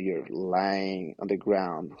end when you're lying on the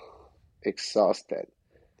ground exhausted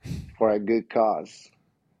for a good cause,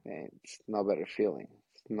 and it's no better feeling.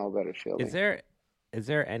 It's no better Is feeling. there is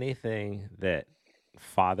there anything that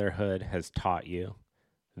fatherhood has taught you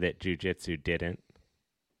that jujitsu didn't?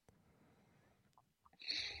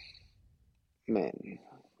 Man,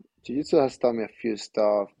 Jiu-Jitsu has taught me a few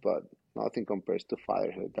stuff, but nothing compares to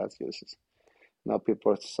fatherhood. That's just,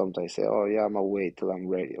 people sometimes say, "Oh yeah, I'm gonna wait till I'm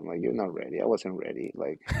ready." I'm like, "You're not ready. I wasn't ready."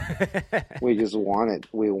 Like we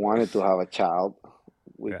wanted to have a child.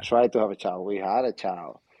 We Yeah. tried to have a child. We had a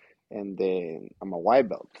child, and then I'm a white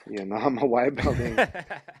belt. I'm a white belt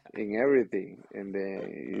in everything, and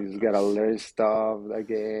then you just gotta learn stuff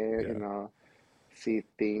again. Yeah. See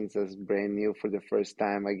things as brand new for the first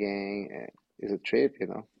time again. And it's a trip.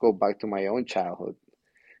 Go back to my own childhood.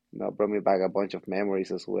 Brought me back a bunch of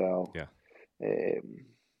memories as well. Yeah. Um,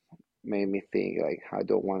 Made me think like how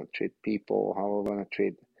do I want to treat people, how I want to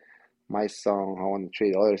treat my son, how I want to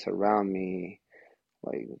treat others around me,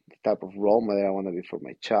 like the type of role model I want to be for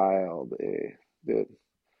my child. The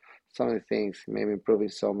some of the things made me improve in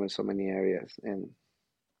so many areas. And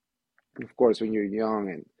of course, when you're young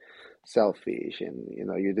and selfish, and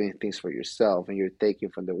you're doing things for yourself and you're taking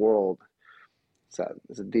from the world,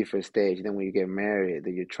 it's a different stage. Then when you get married,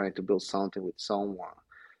 that you're trying to build something with someone,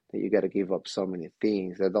 that you got to give up so many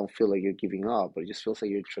things that don't feel like you're giving up, but it just feels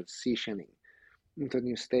like you're transitioning into a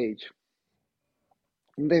new stage.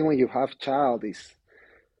 And then when you have child, it's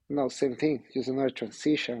same thing, just another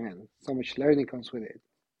transition, and so much learning comes with it.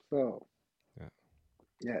 So Yeah.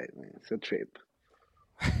 yeah, man, it's a trip,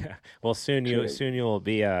 Well, trip. soon you will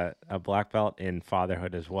be a black belt in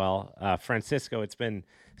fatherhood as well. Francisco, it's been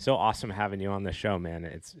so awesome having you on the show, man.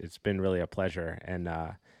 It's been really a pleasure, and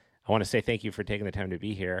I want to say thank you for taking the time to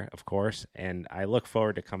be here, of course. And I look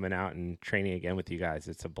forward to coming out and training again with you guys.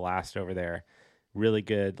 It's a blast over there. Really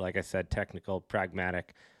good, like I said, technical,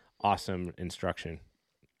 pragmatic, awesome instruction.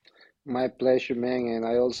 My pleasure, man. And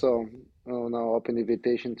I also open the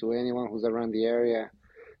invitation to anyone who's around the area,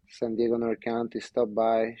 San Diego, North County. Stop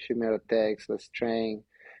by, shoot me a text. Let's train.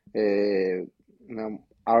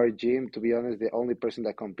 Our gym, to be honest, the only person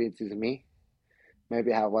that competes is me.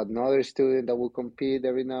 Maybe I have another student that will compete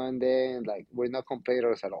every now and then. Like we're not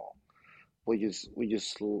competitors at all. We just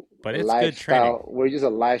But it's good training. lifestyle. We're just a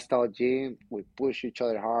lifestyle gym. We push each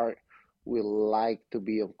other hard. We like to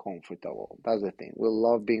be uncomfortable. That's the thing. We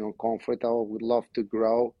love being uncomfortable. We love to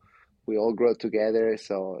grow. We all grow together.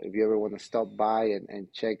 So if you ever want to stop by and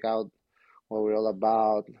check out what we're all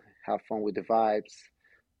about, have fun with the vibes,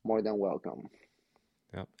 more than welcome.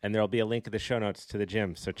 Yep. And there'll be a link in the show notes to the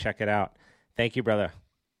gym, so check it out. Thank you, brother.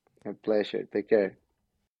 My pleasure. Take care.